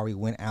Tafari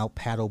went out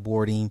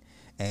paddleboarding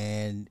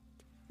and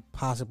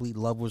possibly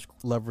lovers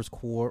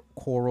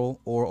quarrel,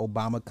 or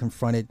Obama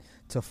confronted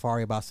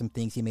Tafari about some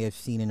things he may have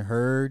seen and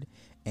heard,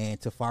 and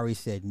Tafari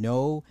said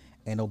no,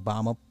 and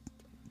Obama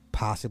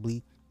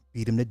possibly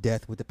beat him to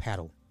death with the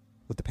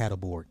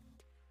paddleboard.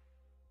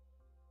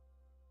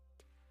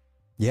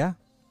 Yeah.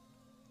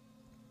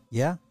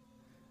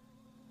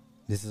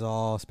 This is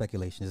all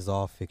speculation. This is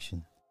all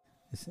fiction.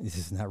 This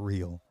is not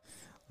real.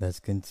 Let's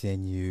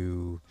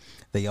continue.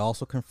 They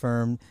also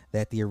confirmed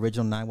that the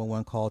original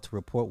 911 call to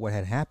report what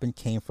had happened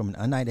came from an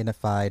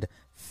unidentified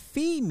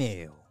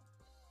female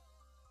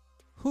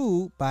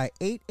who by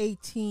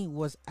 8:18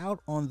 was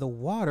out on the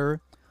water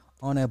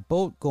on a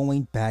boat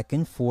going back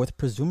and forth,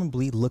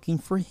 presumably looking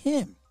for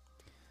him.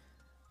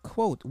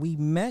 Quote, "We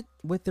met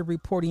with the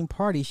reporting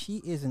party. She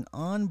is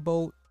on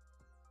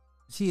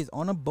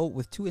a boat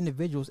with two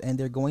individuals and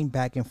they're going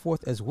back and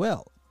forth as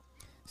well,"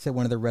 said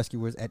one of the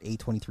rescuers at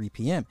 8:23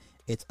 p.m.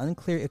 It's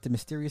unclear if the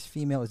mysterious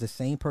female is the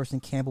same person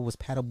Campbell was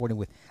paddleboarding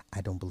with.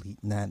 I don't believe.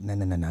 Nah.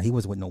 He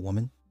wasn't with no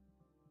woman.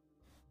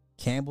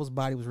 Campbell's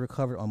body was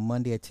recovered on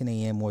Monday at 10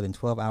 a.m., more than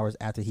 12 hours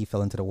after he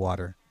fell into the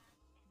water.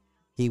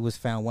 He was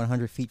found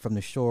 100 feet from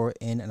the shore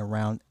in and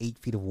around 8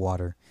 feet of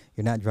water.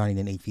 You're not drowning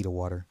in 8 feet of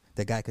water.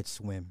 That guy could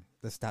swim.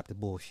 Let's stop the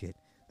bullshit.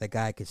 That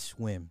guy could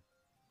swim.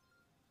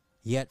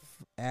 Yet,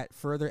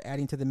 further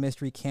adding to the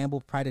mystery,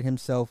 Campbell prided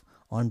himself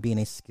on being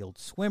a skilled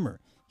swimmer.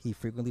 He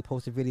frequently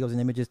posted videos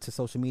and images to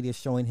social media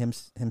showing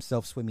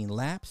himself swimming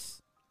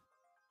laps.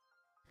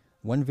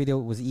 One video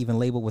was even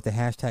labeled with the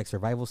hashtag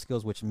survival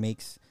skills, which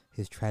makes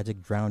his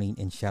tragic drowning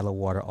in shallow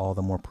water all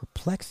the more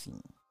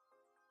perplexing.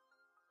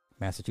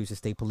 Massachusetts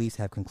State Police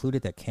have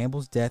concluded that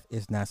Campbell's death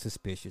is not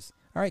suspicious.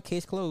 All right,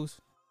 case closed.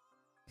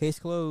 Case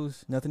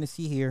closed. Nothing to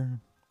see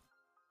here.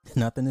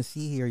 Nothing to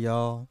see here,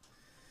 y'all.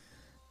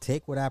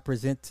 Take what I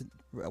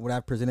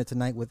presented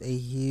tonight with a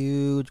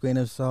huge grain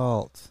of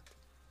salt.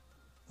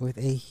 With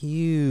a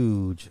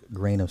huge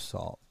grain of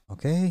salt.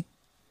 Okay?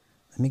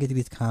 Let me get to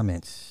these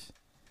comments.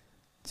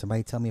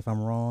 Somebody tell me if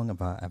I'm wrong,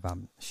 if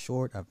I'm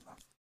short, if I'm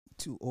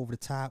too over the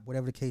top,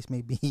 whatever the case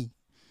may be.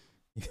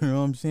 You know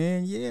what I'm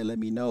saying? Yeah, let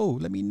me know.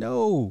 Let me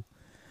know.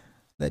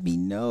 Let me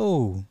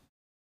know.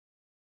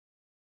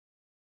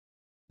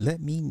 Let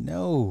me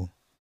know.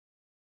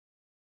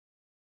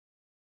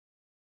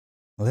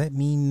 Let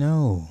me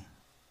know.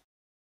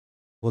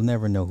 We'll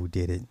never know who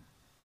did it.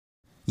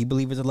 You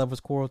believe it's a lover's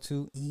quarrel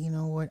too? You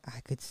know what?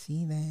 I could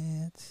see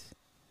that.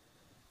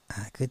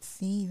 I could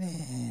see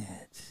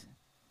that.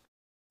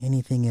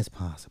 Anything is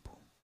possible.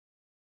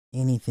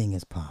 Anything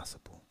is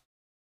possible.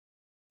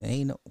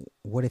 Ain't no,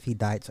 what if he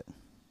died?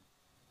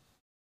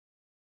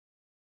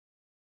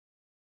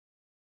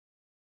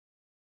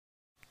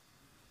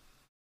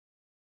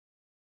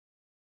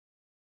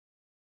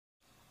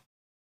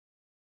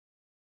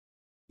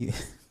 You,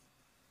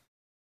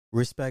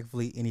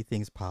 respectfully,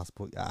 anything's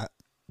possible.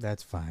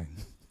 That's fine.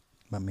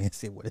 My man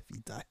said, what if he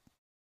died?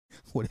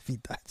 What if he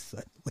died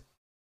suddenly?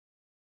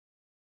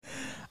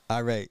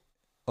 All right.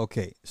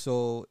 Okay.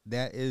 So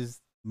that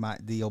is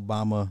the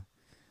Obama.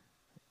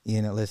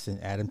 You know, listen,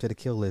 add him to the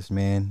kill list,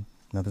 man.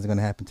 Nothing's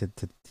gonna happen to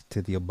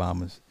the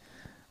Obamas.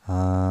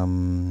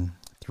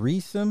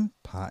 Threesome,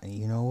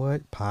 you know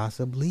what?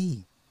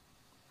 Possibly.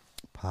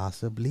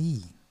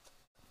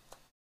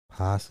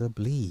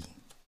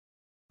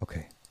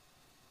 Okay.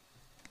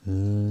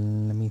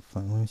 Let me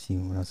see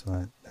what else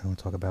I want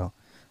to talk about.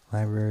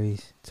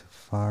 Libraries,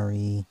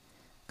 Tafari,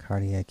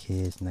 cardiac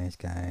kids, nice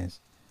guys.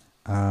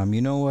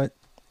 You know what?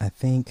 I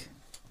think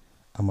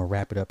I'm gonna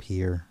wrap it up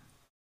here.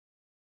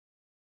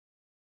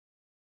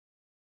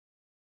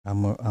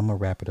 I'm gonna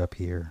wrap it up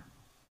here,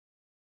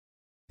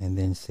 and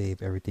then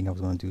save everything I was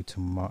gonna do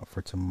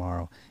for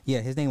tomorrow.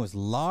 Yeah, his name was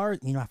Lars.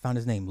 You know, I found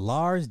his name,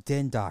 Lars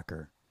Den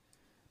Docker.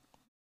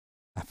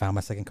 I found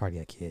my second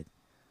cardiac kid,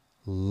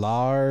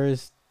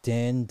 Lars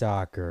Den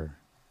Docker.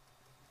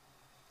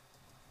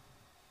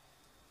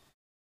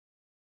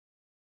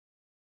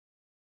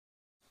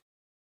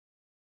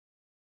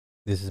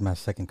 This is my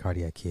second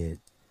cardiac kid.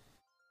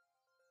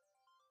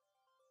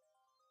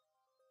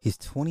 He's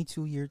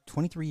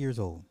 23 years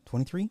old.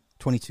 22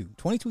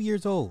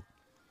 years old.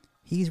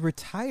 He's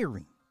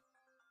retiring.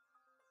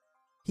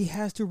 He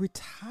has to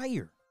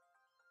retire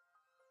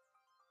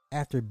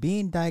after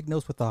being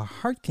diagnosed with a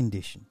heart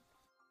condition.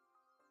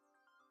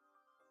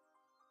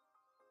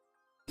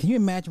 Can you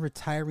imagine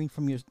retiring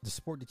from the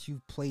sport that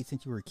you've played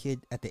since you were a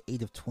kid at the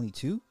age of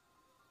 22?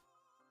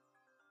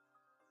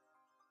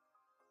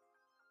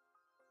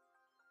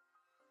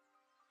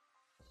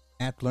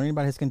 After learning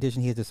about his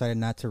condition, he has decided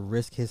not to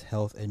risk his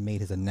health and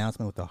made his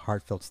announcement with a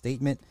heartfelt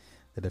statement.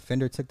 The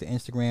defender took to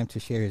Instagram to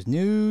share his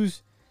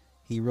news.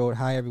 He wrote,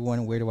 "Hi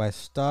everyone, where do I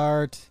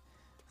start?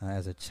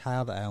 As a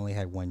child, I only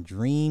had one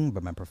dream,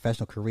 but my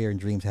professional career and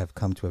dreams have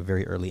come to a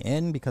very early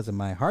end because of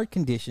my heart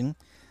condition.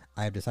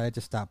 I have decided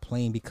to stop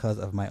playing because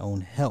of my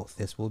own health.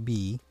 This will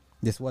be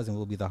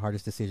the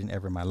hardest decision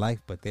ever in my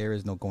life, but there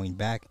is no going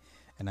back,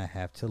 and I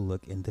have to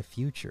look in the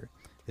future.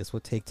 This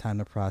will take time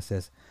to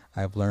process.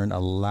 I've learned a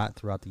lot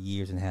throughout the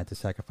years and had to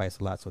sacrifice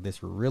a lot, so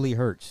this really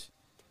hurts."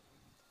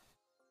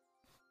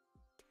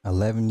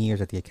 11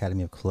 years at the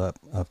Academy of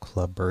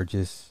Club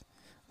Burgess,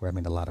 where I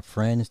made a lot of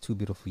friends. 2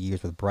 beautiful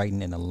years with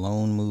Brighton, and a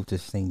lone move to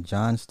St.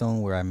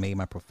 Johnstone, where I made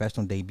my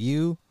professional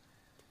debut.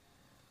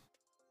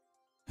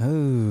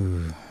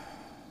 Oh.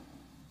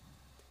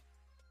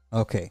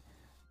 Okay.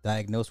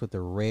 Diagnosed with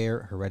a rare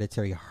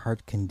hereditary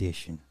heart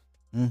condition.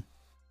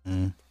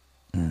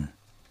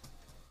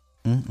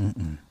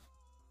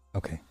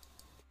 Okay.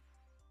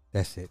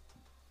 That's it.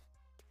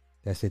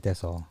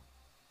 That's all.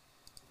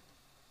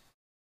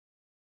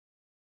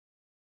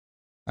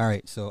 All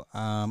right. So,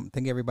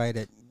 thank everybody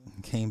that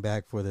came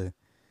back for the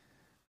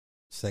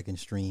second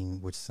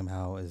stream, which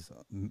somehow is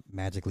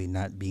magically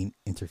not being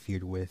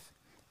interfered with.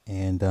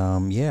 And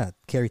yeah,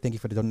 Carrie, thank you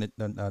for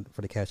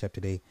the Cash App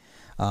today.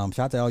 Shout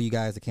out to all you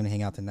guys that came to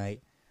hang out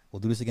tonight. We'll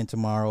do this again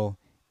tomorrow.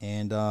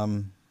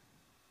 And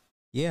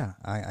yeah,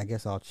 I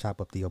guess I'll chop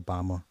up the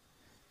Obama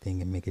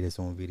thing and make it its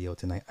own video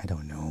tonight. I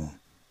don't know.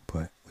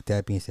 But with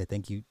that being said,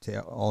 thank you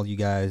to all you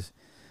guys.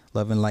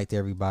 Love and light to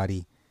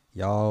everybody.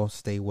 Y'all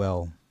stay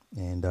well.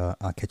 And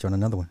I'll catch you on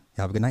another one.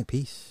 Y'all have a good night.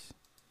 Peace.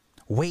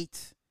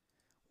 Wait,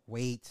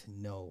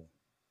 no.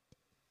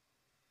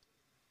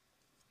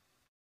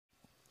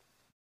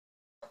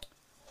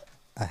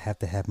 I have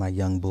to have my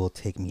young bull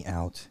take me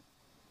out.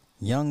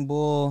 Young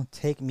bull,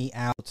 take me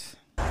out.